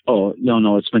 correct? Oh,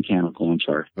 no, it's mechanical. I'm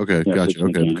sorry. Okay, yes, gotcha.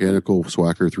 Okay, mechanical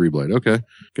Schwacker 3 blade. Okay,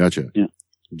 gotcha. Yeah.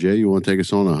 Jay, you want to take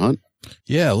us on a hunt?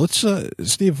 Yeah, let's,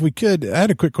 Steve, if we could, I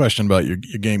had a quick question about your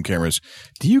game cameras.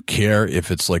 Do you care if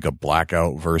it's like a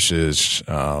blackout versus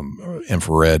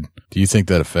infrared? Do you think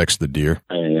that affects the deer?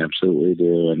 I absolutely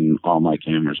do, and all my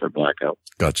cameras are blackout.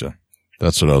 Gotcha.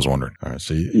 That's what I was wondering. All right,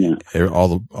 so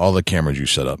all the cameras you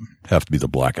set up have to be the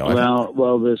blackout.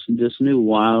 Well, this new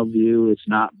Wild View, it's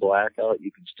not blackout.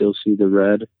 You can still see the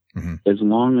red. Mm-hmm. As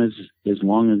long as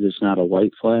it's not a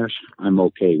white flash, I'm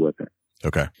okay with it.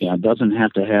 Okay. Yeah, it doesn't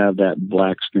have to have that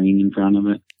black screen in front of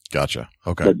it. Gotcha.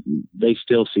 Okay. But they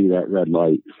still see that red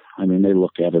light. They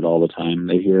look at it all the time.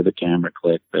 They hear the camera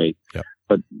click.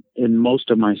 But in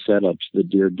most of my setups, the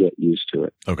deer get used to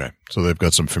it. Okay. So they've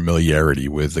got some familiarity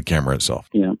with the camera itself.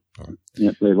 Yeah. Right.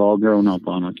 Yep. They've all grown up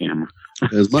on a camera.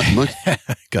 As much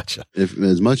Gotcha.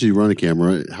 As much as you run a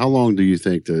camera, how long do you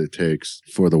think that it takes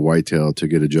for the whitetail to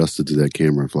get adjusted to that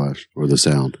camera flash or the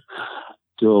sound?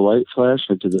 to a light flash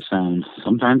or to the sound.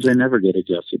 Sometimes they never get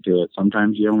adjusted to it.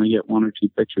 Sometimes you only get 1 or 2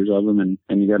 pictures of them,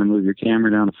 and you got to move your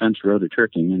camera down a fence row to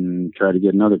trick him and try to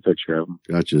get another picture of them.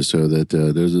 Gotcha. So that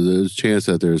there's a chance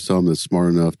that there's some that's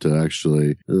smart enough to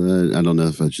actually, I don't know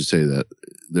if I should say that.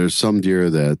 There's some deer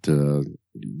that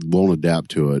won't adapt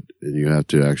to it, and you have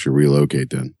to actually relocate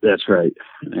them. That's right.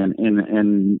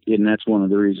 And that's one of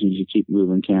the reasons you keep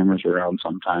moving cameras around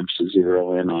sometimes to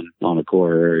zero in on a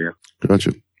core area.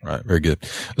 Gotcha. Right. Very good.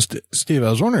 Steve, I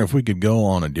was wondering if we could go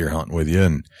on a deer hunt with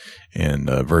you and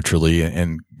virtually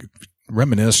and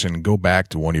reminisce and go back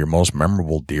to one of your most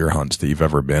memorable deer hunts that you've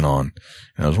ever been on.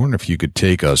 And I was wondering if you could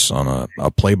take us on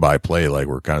a play-by-play, like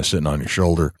we're kind of sitting on your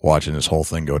shoulder watching this whole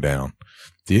thing go down.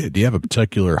 Do you have a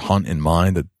particular hunt in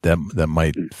mind that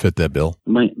might fit that bill?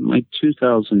 My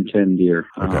 2010 deer.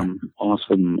 Okay.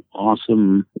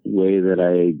 Awesome way that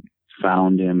I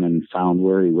found him and found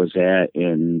where he was at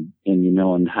and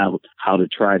how to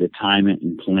try to time it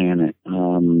and plan it.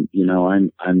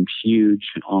 I'm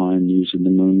huge on using the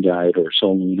moon guide or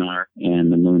solunar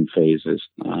and the moon phases.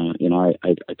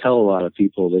 I tell a lot of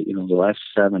people that, the last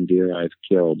 7 deer I've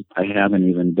killed, I haven't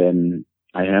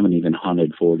even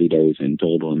hunted 40 days in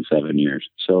total in 7 years.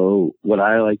 So what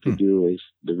I like to do is,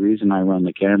 the reason I run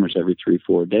the cameras every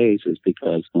 3-4 days is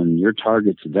because when your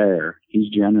target's there, he's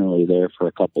generally there for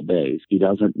a couple days. He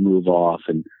doesn't move off.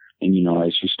 And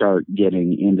as you start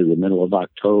getting into the middle of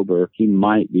October, he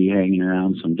might be hanging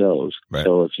around some does. Right.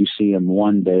 So if you see him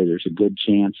one day, there's a good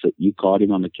chance that you caught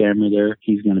him on the camera there.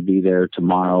 He's going to be there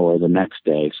tomorrow or the next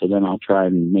day. So then I'll try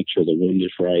and make sure the wind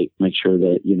is right, make sure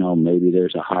that, maybe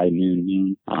there's a high noon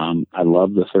moon. I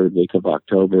love the 3rd week of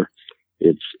October.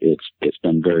 It's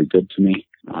been very good to me.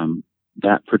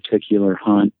 That particular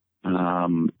hunt,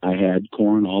 I had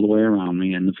corn all the way around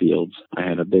me in the fields. I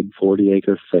had a big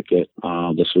 40-acre thicket.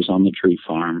 This was on the tree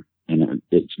farm, and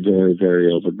it's very,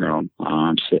 very overgrown.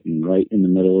 I'm sitting right in the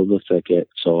middle of the thicket,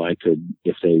 so I could,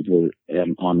 if they were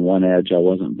on one edge, I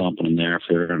wasn't bumping them there. If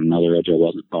they were on another edge, I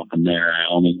wasn't bumping there.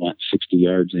 I only went 60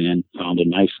 yards in, found a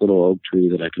nice little oak tree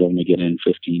that I could only get in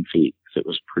 15 feet. It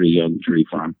was a pretty young tree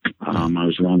farm. I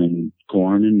was running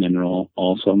corn and mineral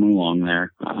all summer long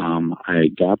there. I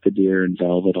got the deer in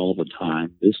velvet all the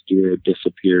time. This deer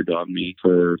disappeared on me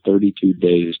for 32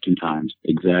 days 2 times,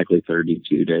 exactly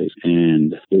 32 days.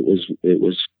 And it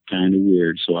was kind of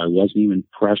weird. So I wasn't even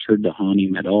pressured to hunt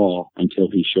him at all until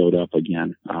he showed up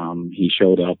again. He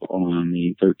showed up on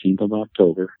the 13th of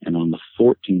October, and on the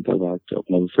 14th of October,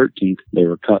 the 13th, they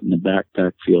were cutting the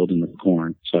backpack field in the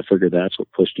corn. So I figured that's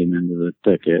what pushed him into the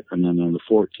thicket. And then on the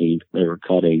 14th, they were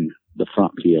cutting the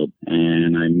front field,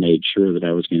 and I made sure that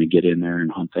I was going to get in there and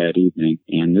hunt that evening.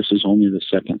 And this is only the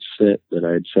second sit that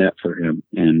I had sat for him.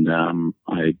 And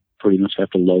I pretty much have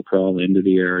to low crawl into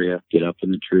the area, get up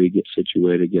in the tree, get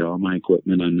situated, get all my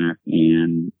equipment in there.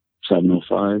 And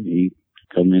 7:05, he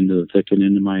come into the thicket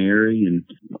into my area and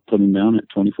put him down at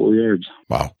 24 yards.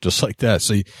 Wow. Just like that.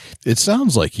 So it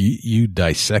sounds like you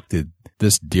dissected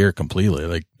this deer completely.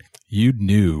 Like you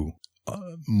knew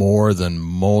more than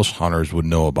most hunters would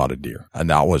know about a deer. And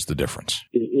that was the difference.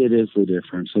 It is the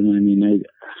difference. And I mean,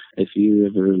 if you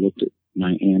ever looked at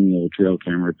my annual trail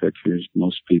camera pictures,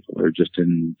 most people are just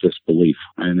in disbelief.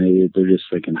 And they're just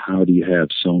thinking, how do you have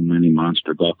so many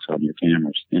monster bucks on your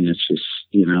cameras? And it's just,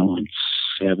 it's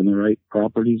having the right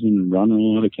properties and running a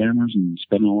lot of cameras and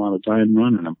spending a lot of time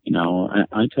running them.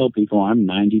 I tell people I'm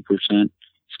 90%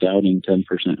 scouting, 10%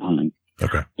 hunting.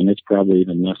 Okay. And it's probably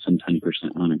even less than 10%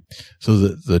 hunting. So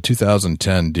the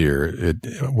 2010 deer,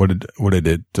 what did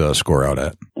it score out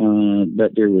at?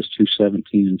 That deer was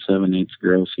 217 7/8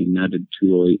 gross. He netted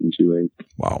 208 and 2.8.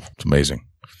 Wow, it's amazing.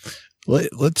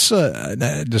 Let's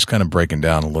just kind of breaking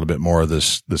down a little bit more of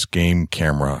this game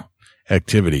camera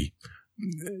activity.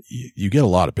 You get a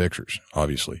lot of pictures,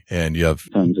 obviously, and you have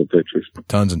tons of pictures.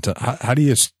 Tons and tons. How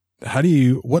do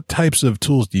you? What types of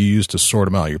tools do you use to sort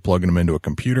them out? You're plugging them into a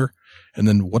computer. And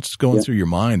then what's going through your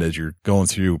mind as you're going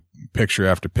through picture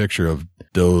after picture of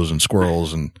does and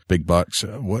squirrels and big bucks?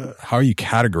 How are you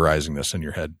categorizing this in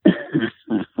your head?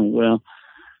 Well,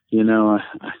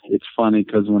 it's funny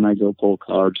because when I go pull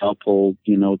cards, I'll pull,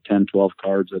 10, 12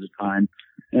 cards at a time.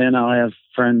 And I'll have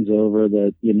friends over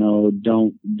that,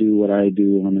 don't do what I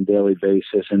do on a daily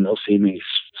basis. And they'll see me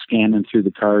scanning through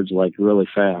the cards like really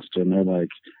fast. And they're like,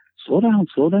 slow down.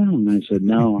 And I said,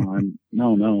 no. And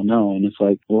it's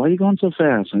like, well, why are you going so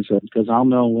fast? I said, because I'll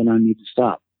know when I need to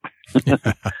stop.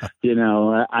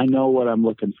 I know what I'm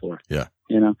looking for. Yeah.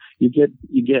 you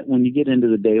get when you get into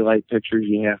the daylight pictures,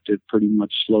 you have to pretty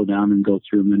much slow down and go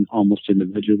through them almost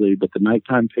individually. But the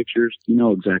nighttime pictures, you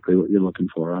know exactly what you're looking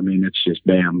for. I mean, it's just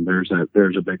bam, there's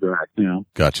a big rack,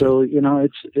 Gotcha. So,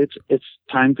 it's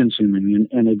time consuming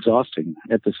and exhausting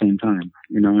at the same time.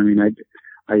 I mean,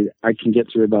 I can get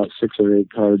through about 6 or 8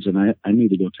 cards and I need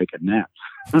to go take a nap.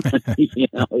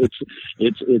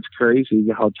 It's crazy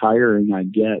how tiring I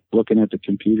get looking at the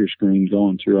computer screen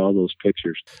going through all those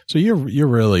pictures. So you're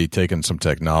really taking some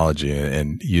technology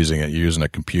and using it. You're using a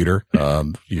computer.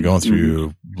 You're going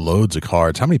through loads of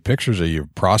cards. How many pictures are you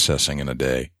processing in a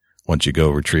day once you go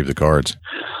retrieve the cards?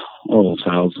 Oh,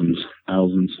 thousands.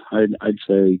 I'd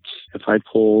say if I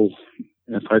pull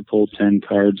 10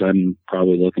 cards, I'm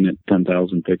probably looking at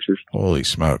 10,000 pictures. Holy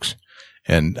smokes.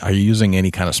 And are you using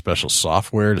any kind of special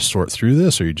software to sort through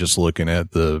this, or are you just looking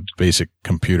at the basic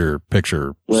computer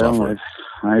picture software?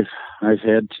 I've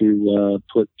had to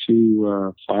put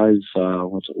 2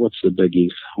 what's the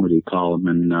biggies? What do you call them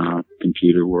in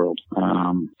computer world?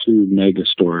 2 mega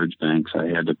storage banks I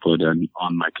had to put on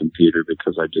my computer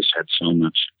because I just had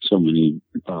so many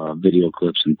video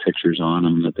clips and pictures on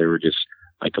them that they were just,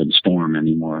 I couldn't store them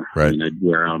anymore. Right. I mean, I'd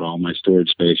wear out all my storage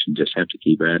space and just have to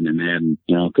keep adding and adding,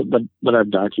 but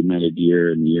I've documented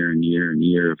year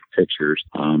of pictures.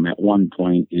 At one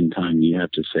point in time, you have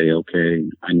to say, okay,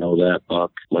 I know that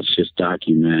buck. Let's just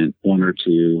document 1 or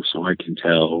 2 so I can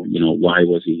tell, why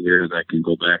was he here? That I can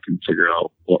go back and figure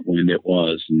out what wind it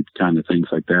was and kind of things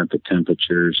like that, the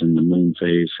temperatures and the moon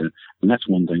phase. And that's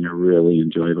one thing I really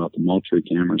enjoy about the Moultrie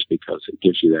cameras because it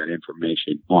gives you that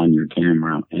information on your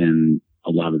camera, and a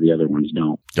lot of the other ones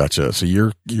don't. Gotcha. So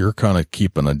you're kind of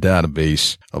keeping a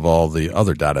database of all the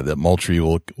other data that Moultrie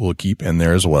will keep in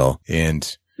there as well.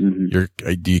 And do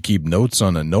you keep notes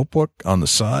on a notebook on the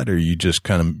side, or are you just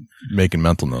kind of making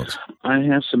mental notes? I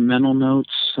have some mental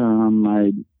notes.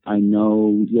 I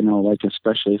know, like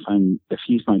especially if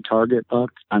he's my target buck,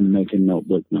 I'm making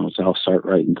notebook notes. I'll start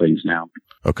writing things down.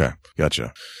 Okay.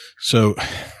 Gotcha. So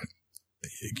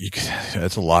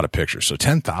that's a lot of pictures. So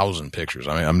 10,000 pictures.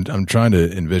 I mean, I'm trying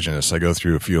to envision this. I go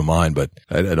through a few of mine, but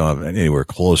I don't have anywhere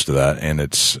close to that. And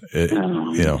it's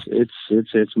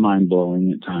mind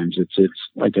blowing at times. It's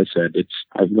like I said,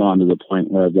 I've gone to the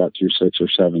point where I've got through 6 or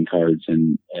 7 cards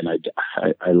and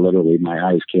I literally, my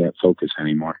eyes can't focus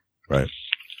anymore. Right.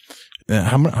 Now,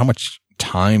 how much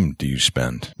time do you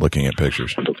spend looking at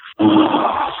pictures?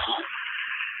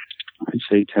 I'd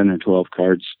say 10 or 12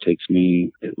 cards takes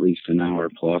me at least an hour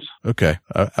plus. Okay.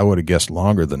 I would have guessed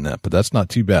longer than that, but that's not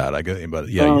too bad. But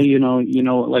yeah.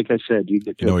 Well, like I said, you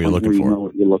get to know what you're looking for. You know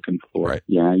what you're looking for. Right.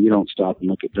 Yeah. You don't stop and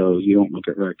look at those. You don't look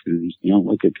at raccoons. You don't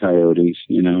look at coyotes,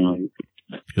 You're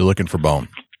looking for bone.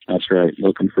 That's right.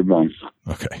 Looking for bone.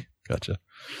 Okay. Gotcha.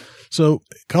 So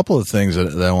a couple of things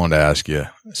that I wanted to ask you,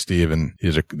 Steve, and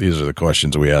these are the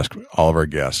questions we ask all of our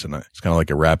guests, and it's kind of like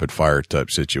a rapid fire type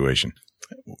situation.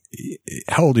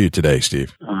 How old are you today,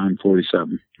 Steve? I'm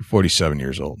 47. You're 47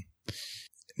 years old.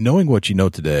 Knowing what you know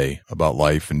today about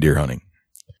life and deer hunting,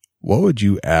 what would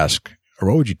you ask or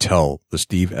what would you tell the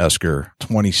Steve Esker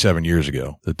 27 years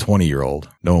ago, the 20-year-old,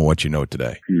 knowing what you know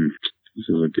today? This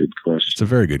is a good question. It's a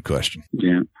very good question.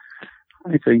 Yeah.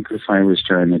 I think if I was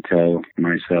trying to tell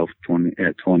myself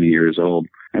at 20 years old,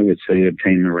 I would say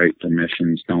obtain the right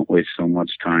permissions. Don't waste so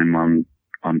much time on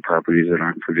properties that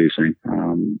aren't producing.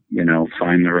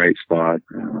 Find the right spot,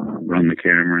 run the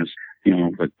cameras,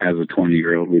 but as a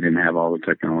 20-year-old, we didn't have all the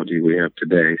technology we have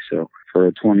today. So for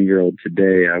a 20-year-old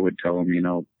today, I would tell them,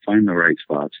 find the right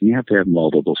spots. And you have to have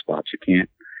multiple spots. You can't,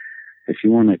 if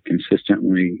you want to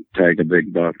consistently tag a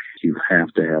big buck, you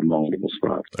have to have multiple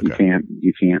spots. Okay.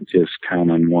 You can't just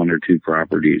count on 1 or 2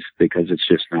 properties because it's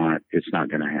not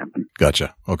going to happen.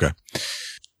 Gotcha.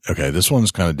 Okay, this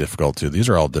one's kind of difficult too. These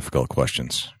are all difficult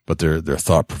questions, but they're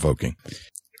thought-provoking.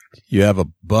 You have a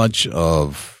bunch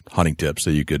of hunting tips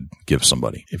that you could give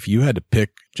somebody. If you had to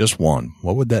pick just one,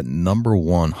 what would that number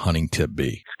one hunting tip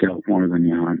be? Scout more than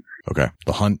you hunt. Okay.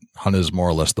 The hunt is more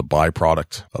or less the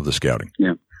byproduct of the scouting.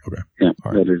 Yeah. Okay. Yeah,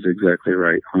 right. That is exactly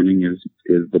right. Hunting is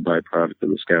the byproduct of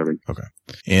the scouting. Okay.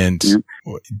 And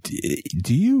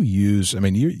do you use,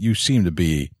 you seem to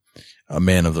be a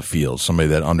man of the field, somebody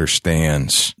that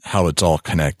understands how it's all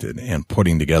connected and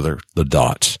putting together the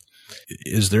dots.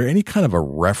 Is there any kind of a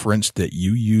reference that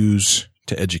you use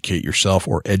to educate yourself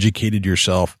or educated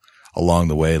yourself along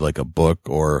the way, like a book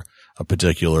or a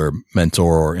particular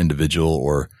mentor or individual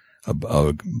or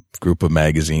a group of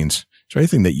magazines? Is there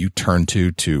anything that you turn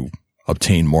to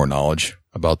obtain more knowledge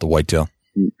about the whitetail?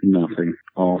 Nothing.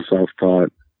 All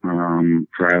self-taught.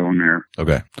 trial and error.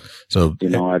 Okay. So,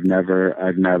 I've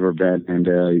never been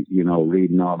into,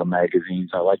 reading all the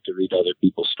magazines. I like to read other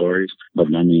people's stories, but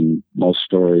I mean, most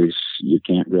stories you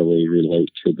can't really relate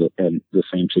to the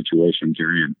same situations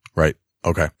you're in. Right.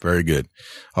 Okay. Very good.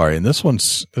 All right. And this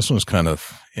one's kind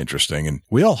of interesting. And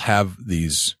we all have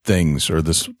these things or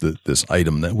this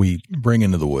item that we bring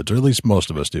into the woods, or at least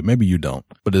most of us do. Maybe you don't,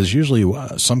 but it's usually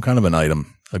some kind of an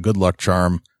item, a good luck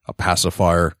charm, a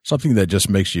pacifier, something that just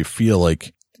makes you feel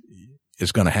like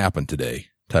it's going to happen today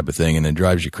type of thing. And then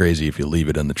drives you crazy if you leave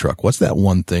it in the truck. What's that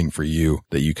one thing for you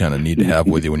that you kind of need to have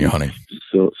with you when you're hunting?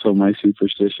 So my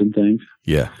superstition things.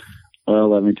 Yeah.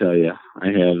 Well, let me tell you, I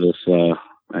have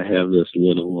this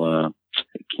little,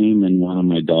 it came in one of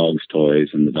my dog's toys,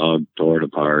 and the dog tore it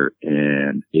apart,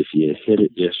 and if you hit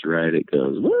it just right, it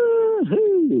goes,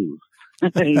 woohoo!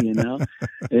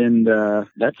 And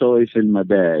that's always in my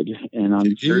bag. And I'm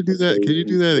Can you do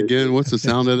that again? What's the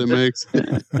sound that it makes?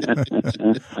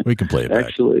 We can play it back.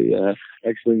 Actually,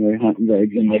 my hunting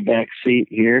bag's in my back seat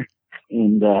here,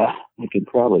 and I can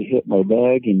probably hit my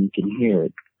bag, and you can hear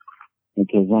it.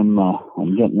 Because I'm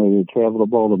getting ready to travel to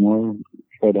Baltimore,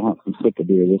 try to hunt some sitka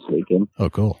deer this weekend. Oh,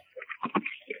 cool.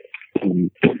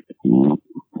 And, let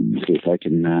me see if I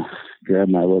can grab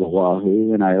my little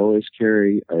wahoo. And I always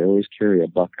carry a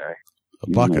buckeye. A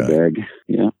buckeye? In my bag.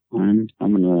 Yeah, I'm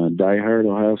a diehard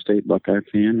Ohio State Buckeye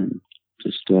fan, and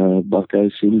just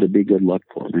Buckeyes seem to be good luck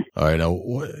for me. All right, now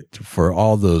for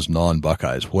all those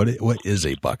non-Buckeyes, what is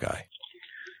a buckeye?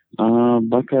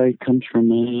 Buckeye comes from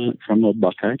a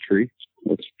buckeye tree.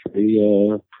 It's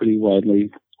pretty widely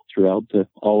throughout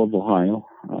all of Ohio.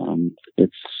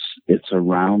 It's a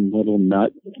round little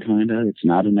nut, kind of. It's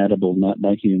not an edible nut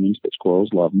by humans, but squirrels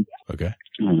love them. Okay.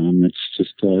 It's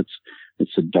just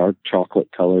it's a dark chocolate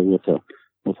color with a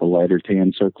lighter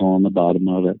tan circle on the bottom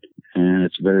of it, and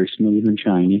it's very smooth and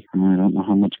shiny. I don't know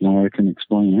how much more I can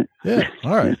explain it. Yeah.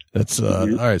 All right. That's all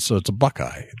right. So it's a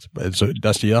buckeye. So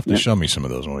Dusty, you have to show me some of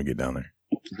those when we get down there.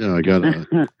 Yeah,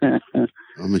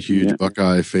 I'm a huge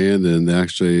Buckeye fan, and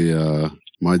actually,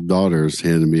 my daughter's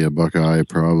handed me a Buckeye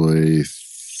probably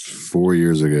 4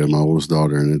 years ago, my oldest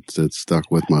daughter, and it's stuck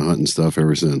with my hunting stuff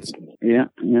ever since. Yeah.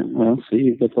 Well, see,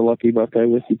 you've got the lucky Buckeye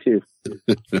with you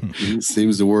too.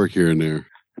 Seems to work here and there.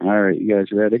 All right, you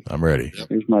guys ready? I'm ready. Yep.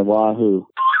 Here's my wahoo.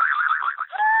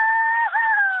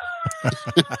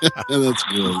 That's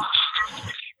good.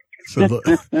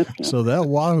 So that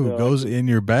wahoo goes in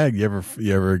your bag. You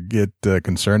ever get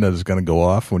concerned that it's going to go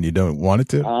off when you don't want it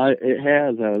to? It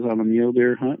has. I was on a mule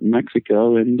deer hunt in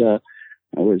Mexico, and I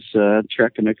was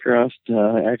trekking across,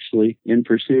 actually in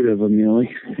pursuit of a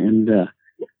muley, and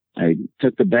I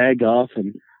took the bag off,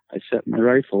 and I set my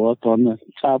rifle up on the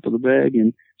top of the bag,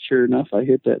 and sure enough, I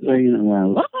hit that thing, and I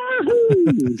went, wahoo!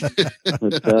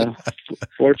 But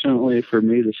fortunately for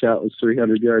me, the shot was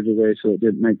 300 yards away, so it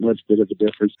didn't make much bit of a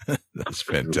difference. That's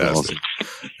fantastic.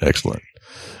 Excellent.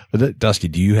 Dusty,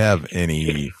 do you have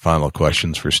any final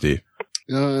questions for Steve?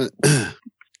 No,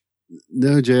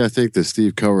 Jay, I think that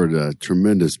Steve covered a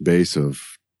tremendous base of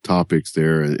topics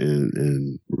there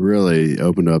and really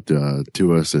opened up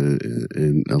to us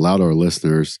and allowed our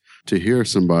listeners to hear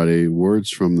words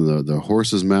from the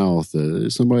horse's mouth.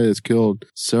 Somebody that's killed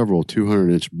several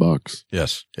 200-inch bucks.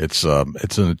 Yes, it's a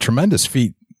tremendous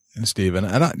feat, Steve.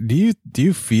 And do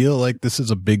you feel like this is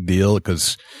a big deal?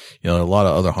 Because a lot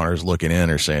of other hunters looking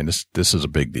in are saying this is a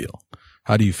big deal.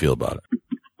 How do you feel about it?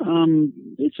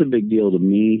 It's a big deal to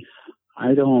me.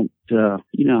 I don't,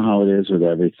 you know how it is with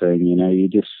everything, you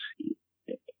just,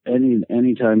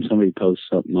 anytime somebody posts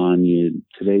something on you,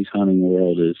 today's hunting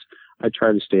world I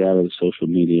try to stay out of the social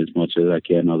media as much as I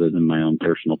can other than my own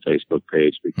personal Facebook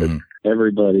page because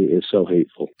everybody is so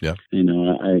hateful. Yeah.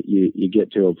 You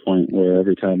get to a point where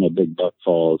every time a big buck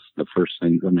falls, the first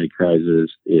thing somebody cries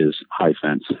is high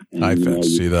fence. And, high fence.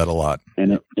 See that a lot.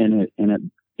 And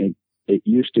it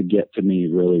used to get to me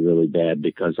really, really bad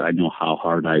because I know how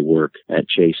hard I work at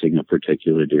chasing a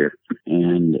particular deer.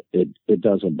 And it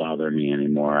doesn't bother me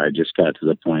anymore. I just got to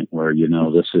the point where,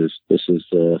 this is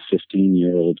the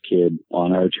 15-year-old kid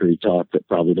on archery talk that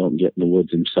probably don't get in the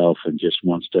woods himself and just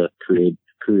wants to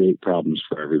create problems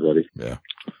for everybody. Yeah.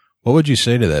 What would you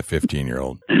say to that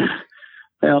 15-year-old?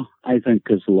 Well, I think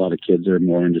because a lot of kids are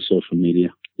more into social media.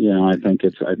 I think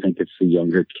it's the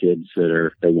younger kids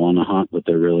they want to hunt, but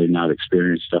they're really not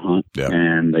experienced to hunt. Yeah.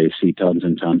 And they see tons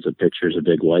and tons of pictures of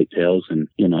big whitetails and,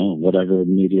 whatever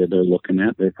media they're looking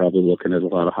at, they're probably looking at a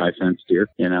lot of high fence deer.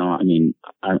 I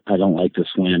don't like to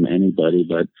slam anybody,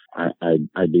 but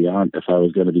I'd be honest, if I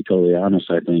was going to be totally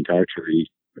honest, I think archery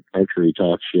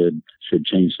talk should should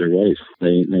change their ways.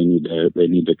 They need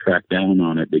to crack down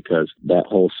on it, because that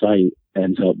whole site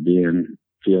ends up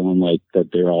feeling like that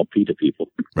they're all PETA people.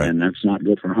 Right. And that's not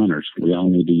good for hunters. We all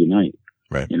need to unite.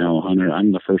 Right. You know, hunter,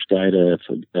 I'm the first guy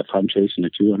if I'm chasing a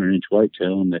 200-inch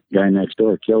whitetail and the guy next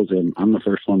door kills him, I'm the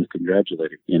first one to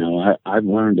congratulate him. You know, I've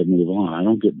learned to move on. I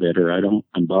don't get bitter.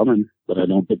 I'm bumming, but I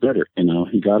don't get bitter. You know,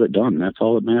 he got it done. That's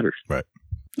all that matters. Right.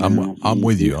 I'm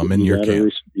with you. I'm in your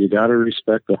camp. You got to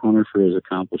respect the hunter for his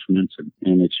accomplishments,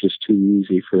 and it's just too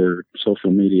easy for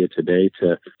social media today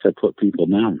to put people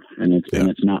down, and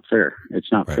it's not fair.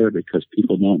 It's not fair, because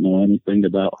people don't know anything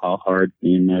about how hard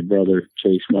me and my brother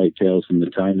chase whitetails and the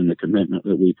time and the commitment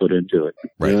that we put into it.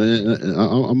 Right.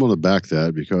 I'm going to back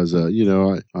that, because you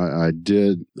know, I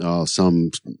did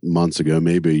some months ago,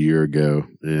 maybe a year ago,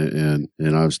 and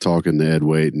I was talking to Ed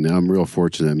Waite, and I'm real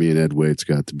fortunate. Me and Ed Waite's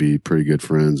got to be pretty good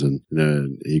friends. And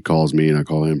he calls me and I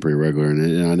call him pretty regular.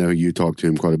 And I know you talk to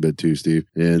him quite a bit too, Steve.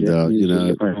 And, you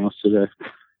know,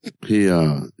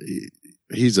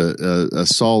 he's a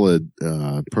solid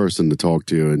person to talk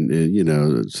to, and you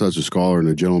know, such a scholar and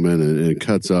a gentleman, and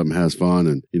cuts up and has fun.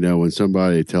 And you know, when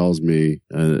somebody tells me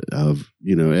of,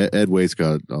 you know, Ed Waite's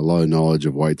got a lot of knowledge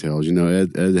of whitetails. You know,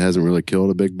 Ed hasn't really killed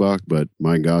a big buck, but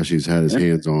my gosh, he's had his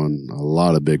hands on a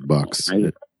lot of big bucks.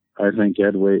 I think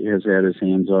Ed Waite has had his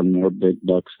hands on more big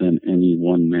bucks than any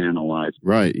one man alive.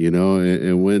 Right. You know,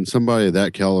 and when somebody of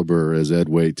that caliber as Ed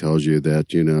Waite tells you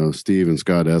that, you know, Steve and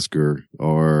Scott Esker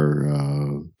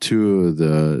are two of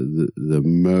the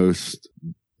most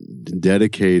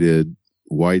dedicated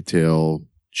whitetail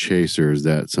chasers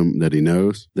that he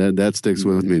knows, that sticks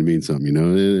with me and means something. You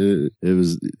know, it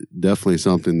was definitely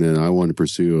something that I wanted to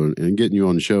pursue, and getting you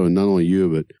on the show. And not only you,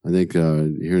 but I think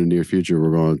here in the near future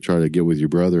we're going to try to get with your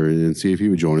brother and see if he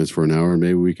would join us for an hour, and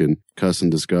maybe we can cuss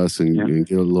and discuss and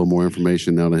get a little more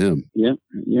information out of him.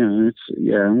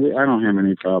 I don't have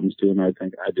any problems doing it. I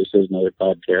think I just did another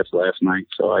podcast last night,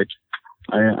 so I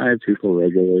have people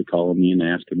regularly calling me and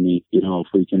asking me, you know, if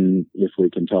we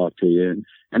can talk to you,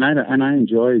 and I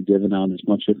enjoy giving out as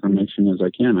much information as I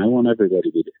can. I want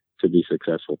everybody to be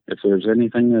successful. If there's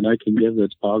anything that I can give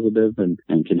that's positive and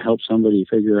can help somebody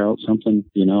figure out something,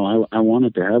 you know, I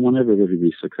want everybody to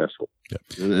be successful.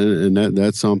 Yeah. And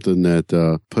that's something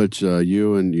that puts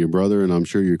you and your brother, and I'm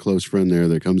sure your close friend there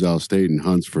that comes out of state and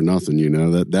hunts for nothing, you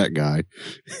know, that guy.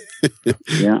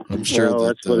 Yeah. I'm sure. Well,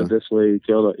 let's put it this way. He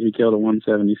killed a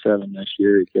 177 this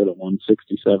year. He killed a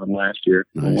 167 last year.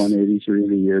 Nice. A 183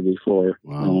 the year before.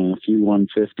 Wow. A few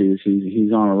 150s.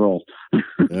 He's on a roll.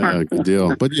 Yeah, good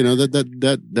deal. But you know,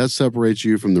 that separates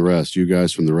you from the rest, you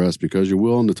guys from the rest, because you're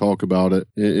willing to talk about it,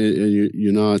 and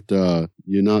you're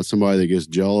not somebody that gets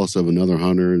jealous of another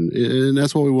hunter, and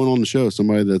that's what we want on the show.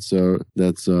 Somebody that's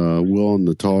willing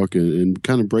to talk and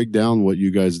kind of break down what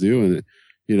you guys do. And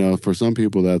you know, for some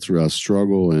people that's a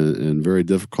struggle and very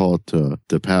difficult to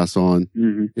pass on.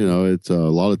 Mm-hmm. You know, it's a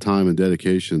lot of time and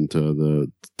dedication to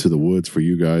the woods for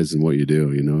you guys and what you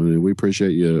do. You know, and we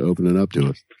appreciate you opening up to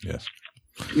us. Yes.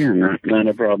 Yeah, not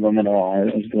a problem at all. I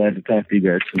was glad to talk to you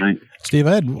guys tonight. Steve,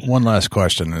 I had one last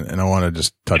question, and I want to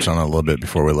just touch on it a little bit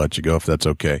before we let you go, if that's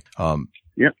okay.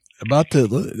 Yep.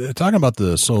 Talking about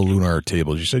the solar lunar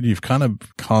tables, you said you've kind of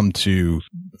come to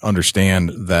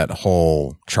understand that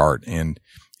whole chart, and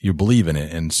you believe in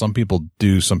it, and some people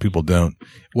do, some people don't.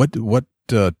 What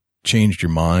changed your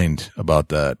mind about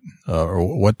that, or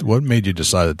what made you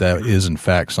decide that is in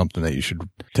fact something that you should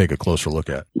take a closer look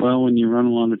at? Well, when you run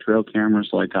along the trail cameras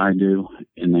like I do,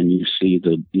 and then you see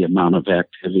the amount of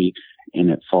activity, and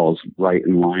it falls right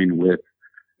in line with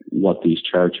what these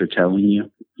charts are telling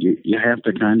you, you have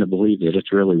to kind of believe that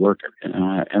it's really working.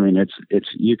 I mean,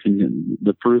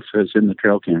 the proof is in the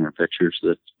trail camera pictures.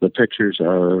 That the pictures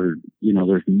are, you know,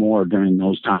 there's more during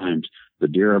those times. The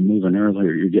deer are moving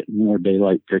earlier. You're getting more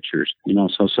daylight pictures. You know,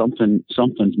 so something's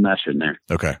meshing there.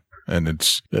 Okay. And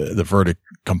it's the verdict,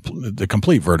 the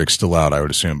complete verdict's still out, I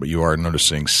would assume, but you are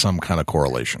noticing some kind of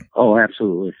correlation. Oh,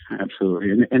 absolutely.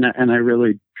 Absolutely. And I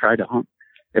really try to hunt.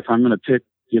 If I'm going to pick,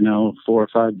 you know, 4 or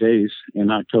 5 days in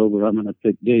October, I'm going to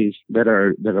pick days that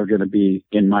are going to be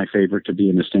in my favor to be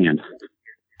in the stand.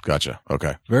 Gotcha.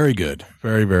 Okay. Very good.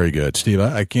 Very, very good. Steve,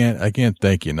 I can't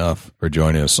thank you enough for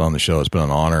joining us on the show. It's been an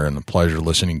honor and a pleasure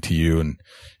listening to you. And,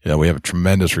 you know, we have a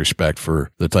tremendous respect for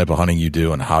the type of hunting you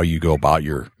do and how you go about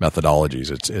your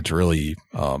methodologies. It's really,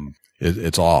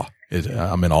 it's awe.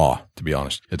 I'm in awe, to be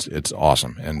honest. It's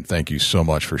awesome. And thank you so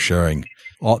much for sharing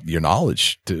all your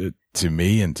knowledge to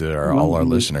me and to all our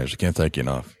listeners. I can't thank you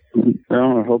enough.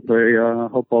 Well, I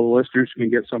hope all the listeners can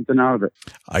get something out of it.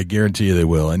 I guarantee you they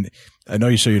will. And I know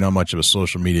you say you're not much of a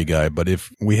social media guy, but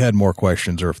if we had more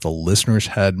questions or if the listeners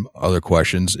had other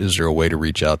questions, is there a way to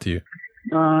reach out to you?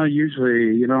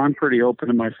 Usually, I'm pretty open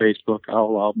to my Facebook. I'll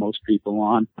allow most people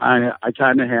on. I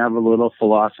kind of have a little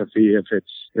philosophy.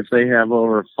 If they have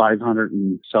over 500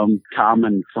 and some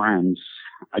common friends,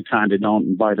 I kind of don't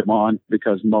invite them on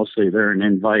because mostly they're an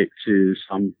invite to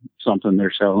something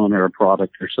they're selling or a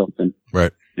product or something.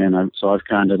 Right. And so I've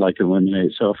kind of like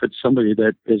eliminated. So if it's somebody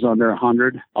that is under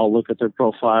 100, I'll look at their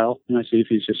profile and I see if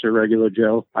he's just a regular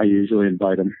Joe. I usually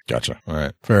invite him. Gotcha. All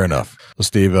right. Fair enough. Well,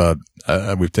 Steve,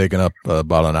 we've taken up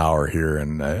about an hour here,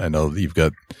 and I know that you've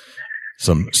got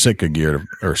some Sitka gear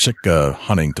or Sitka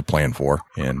hunting to plan for.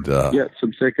 And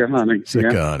some Sitka hunting.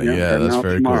 Sitka hunting. Yeah, that's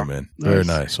very cool, man. Very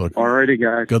nice. Well, all righty,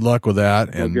 guys. Good luck with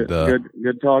that. And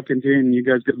good talking to you, and you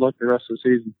guys good luck the rest of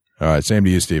the season. All right. Same to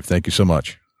you, Steve. Thank you so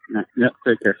much. Yeah,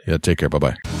 take care. Yeah, take care.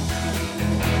 Bye-bye.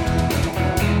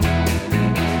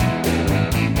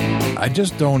 I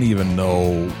just don't even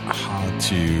know how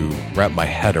to wrap my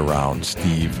head around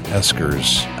Steve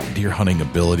Esker's deer hunting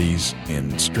abilities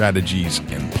and strategies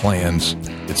and plans.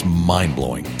 It's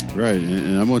mind-blowing. Right,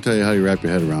 and I'm going to tell you how you wrap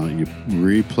your head around it. You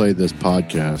replay this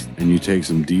podcast, and you take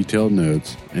some detailed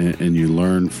notes, and you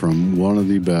learn from one of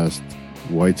the best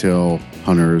whitetail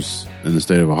hunters in the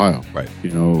state of Ohio. Right.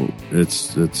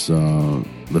 It's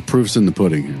the proof's in the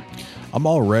pudding here. I'm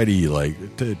already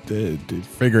to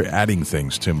figure adding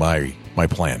things to my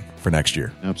plan for next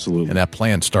year. Absolutely. And that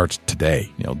plan starts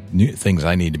today. New things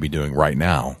I need to be doing right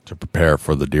now to prepare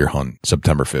for the deer hunt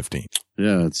September 15th.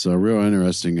 Yeah, it's real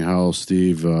interesting how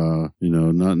Steve,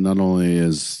 not only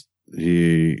is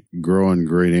he growing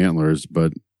great antlers,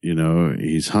 but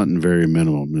he's hunting very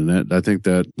minimum. And I think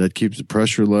that keeps the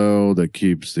pressure low, that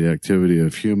keeps the activity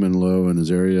of human low in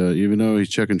his area. Even though he's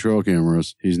checking trail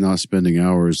cameras, he's not spending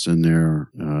hours in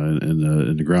there,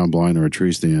 in the ground blind or a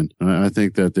tree stand. I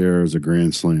think that there is a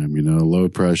grand slam, low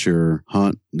pressure,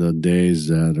 hunt the days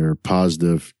that are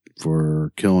positive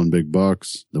for killing big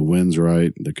bucks. The wind's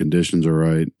right. The conditions are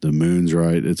right. The moon's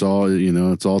right. It's all,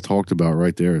 it's all talked about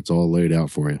right there. It's all laid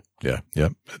out for you. Yeah.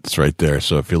 Yep. It's right there.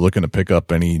 So if you're looking to pick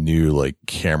up any new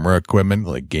camera equipment,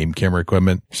 like game camera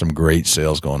equipment, some great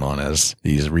sales going on as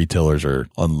these retailers are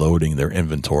unloading their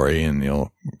inventory and,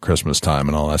 Christmas time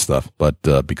and all that stuff. But,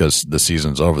 because the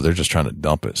season's over, they're just trying to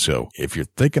dump it. So if you're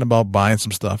thinking about buying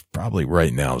some stuff, probably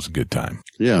right now is a good time.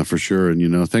 Yeah, for sure.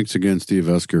 And, thanks again, Steve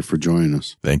Esker, for joining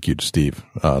us. Thank you to Steve.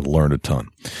 Learned a ton.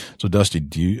 So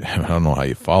Dusty, I don't know how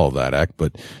you follow that act,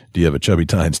 but do you have a Chubby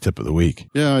Tines tip of the week?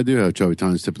 Yeah, I do have Chubby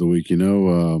Tines tip of the week.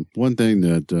 One thing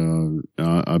that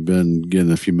I've been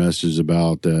getting a few messages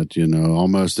about that,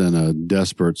 almost in a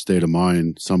desperate state of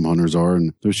mind, some hunters are,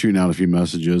 and they're shooting out a few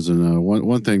messages. And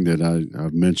one thing that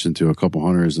I've mentioned to a couple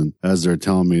hunters, and as they're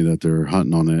telling me that they're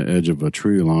hunting on the edge of a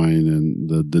tree line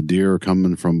and the deer are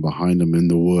coming from behind them in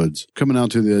the woods, coming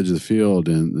out to the edge of the field,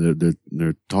 and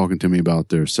they're talking to me about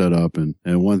their setup. And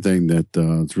one thing that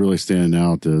is really standing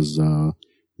out is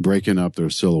breaking up their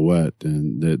silhouette,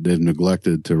 and they've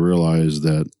neglected to realize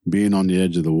that being on the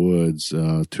edge of the woods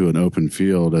to an open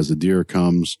field, as a deer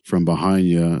comes from behind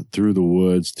you through the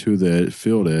woods to the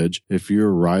field edge, if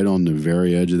you're right on the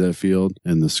very edge of that field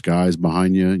and the sky's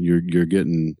behind you, you're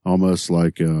getting almost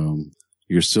like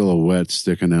your silhouette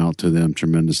sticking out to them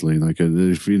tremendously. Like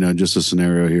if, just a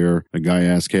scenario here, a guy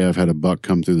asked, hey, I've had a buck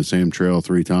come through the same trail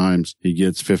 3 times. He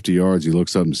gets 50 yards. He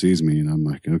looks up and sees me. And I'm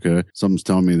like, okay, something's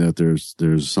telling me that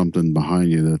there's something behind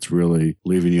you that's really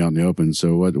leaving you out in the open.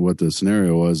 So what the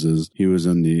scenario was is he was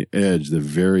on the edge, the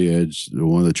very edge,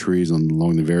 one of the trees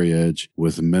along the very edge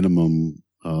with minimum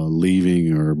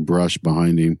leaving or brush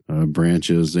behind him,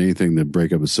 branches, anything that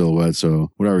break up a silhouette. So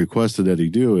what I requested that he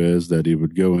do is that he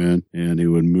would go in and he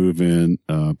would move in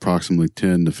approximately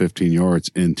 10 to 15 yards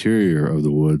interior of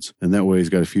the woods. And that way he's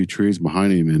got a few trees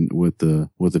behind him, and with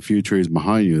a few trees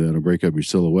behind you, that'll break up your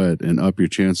silhouette and up your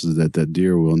chances that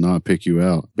deer will not pick you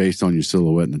out based on your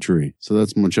silhouette in the tree. So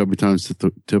that's my Chubby Tines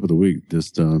tip of the week.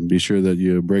 Just be sure that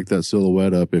you break that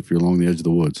silhouette up if you're along the edge of the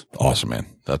woods. Awesome, man.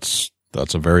 That's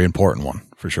a very important one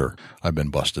for sure. I've been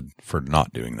busted for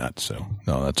not doing that. So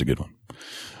no, that's a good one.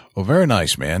 Well, very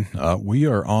nice, man. We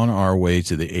are on our way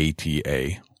to the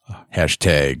ATA,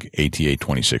 hashtag ATA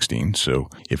 2016. So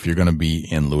if you're going to be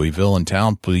in Louisville in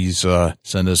town, please,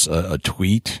 send us a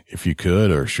tweet if you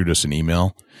could, or shoot us an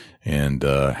email, and,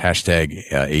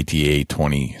 hashtag ATA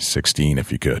 2016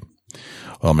 if you could.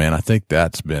 Well, man, I think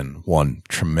that's been one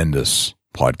tremendous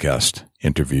podcast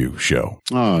interview show.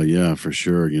 Oh, yeah, for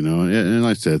sure. And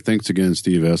like I said, thanks again,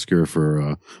 Steve Esker,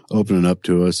 for opening up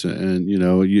to us. And,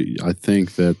 I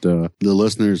think that the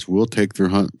listeners will take their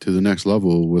hunt to the next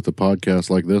level with a podcast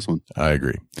like this one. I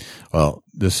agree. Well,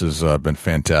 this has been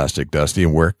fantastic, Dusty.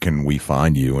 And where can we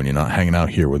find you when you're not hanging out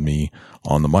here with me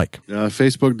on the mic?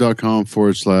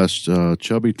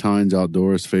 Facebook.com/Chubby Tines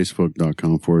Outdoors,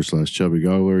 Facebook.com/Chubby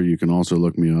Goggler. You can also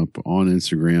look me up on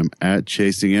Instagram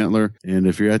 @Chasing Antler. And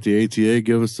if you're at the ATA,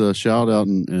 give us a shout out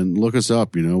and look us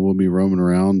up. We'll be roaming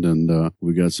around, and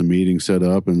we got some meetings set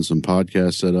up and some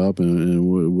podcasts set up, and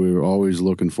we're always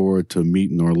looking forward to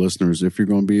meeting our listeners. If you're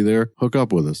going to be there, hook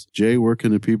up with us. Jay, where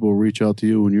can the people reach out to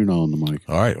you when you're not on the mic?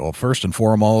 All right. Well, first and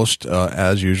foremost,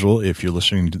 as usual, if you're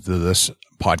listening to this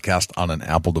podcast on an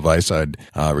Apple device, I'd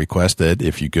request that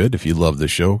if you love the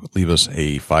show, leave us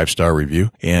a 5-star review.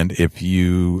 And if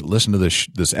you listen to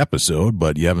this episode,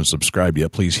 but you haven't subscribed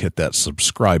yet, please hit that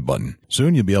subscribe button.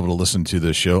 Soon you'll be able to listen to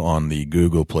the show on the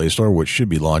Google Play Store, which should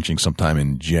be launching sometime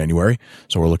in January.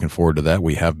 So we're looking forward to that.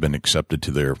 We have been accepted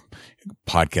to their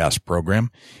podcast program.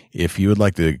 If you would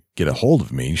like to get a hold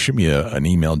of me, shoot me an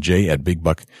email,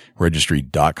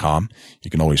 j@bigbuckregistry.com. You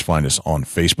can always find us on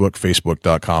Facebook,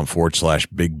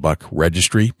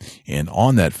 facebook.com/bigbuckregistry. And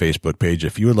on that Facebook page,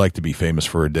 if you would like to be famous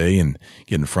for a day and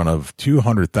get in front of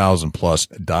 200,000 plus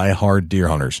diehard deer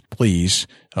hunters, please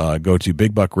go to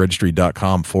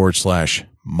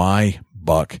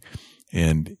bigbuckregistry.com/mybuck,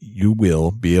 and you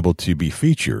will be able to be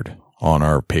featured on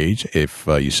our page. If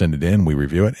you send it in, we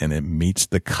review it, and it meets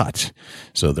the cut.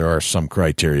 So there are some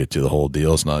criteria to the whole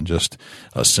deal. It's not just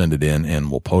send it in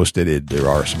and we'll post it. There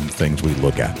are some things we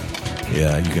look at.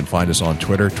 Yeah, you can find us on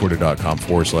Twitter,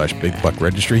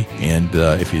 twitter.com/bigbuckregistry. And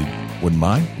if you wouldn't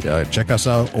mind, check us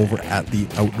out over at the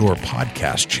Outdoor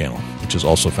Podcast channel, which is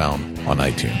also found on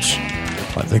iTunes.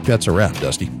 I think that's a wrap,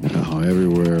 Dusty.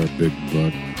 Everywhere, Big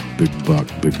Buck. Big buck,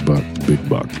 big buck, big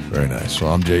buck. Very nice. So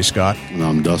I'm Jay Scott. And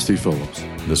I'm Dusty Phillips.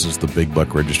 This is the Big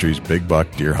Buck Registry's Big Buck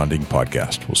Deer Hunting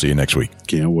Podcast. We'll see you next week.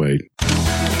 Can't wait.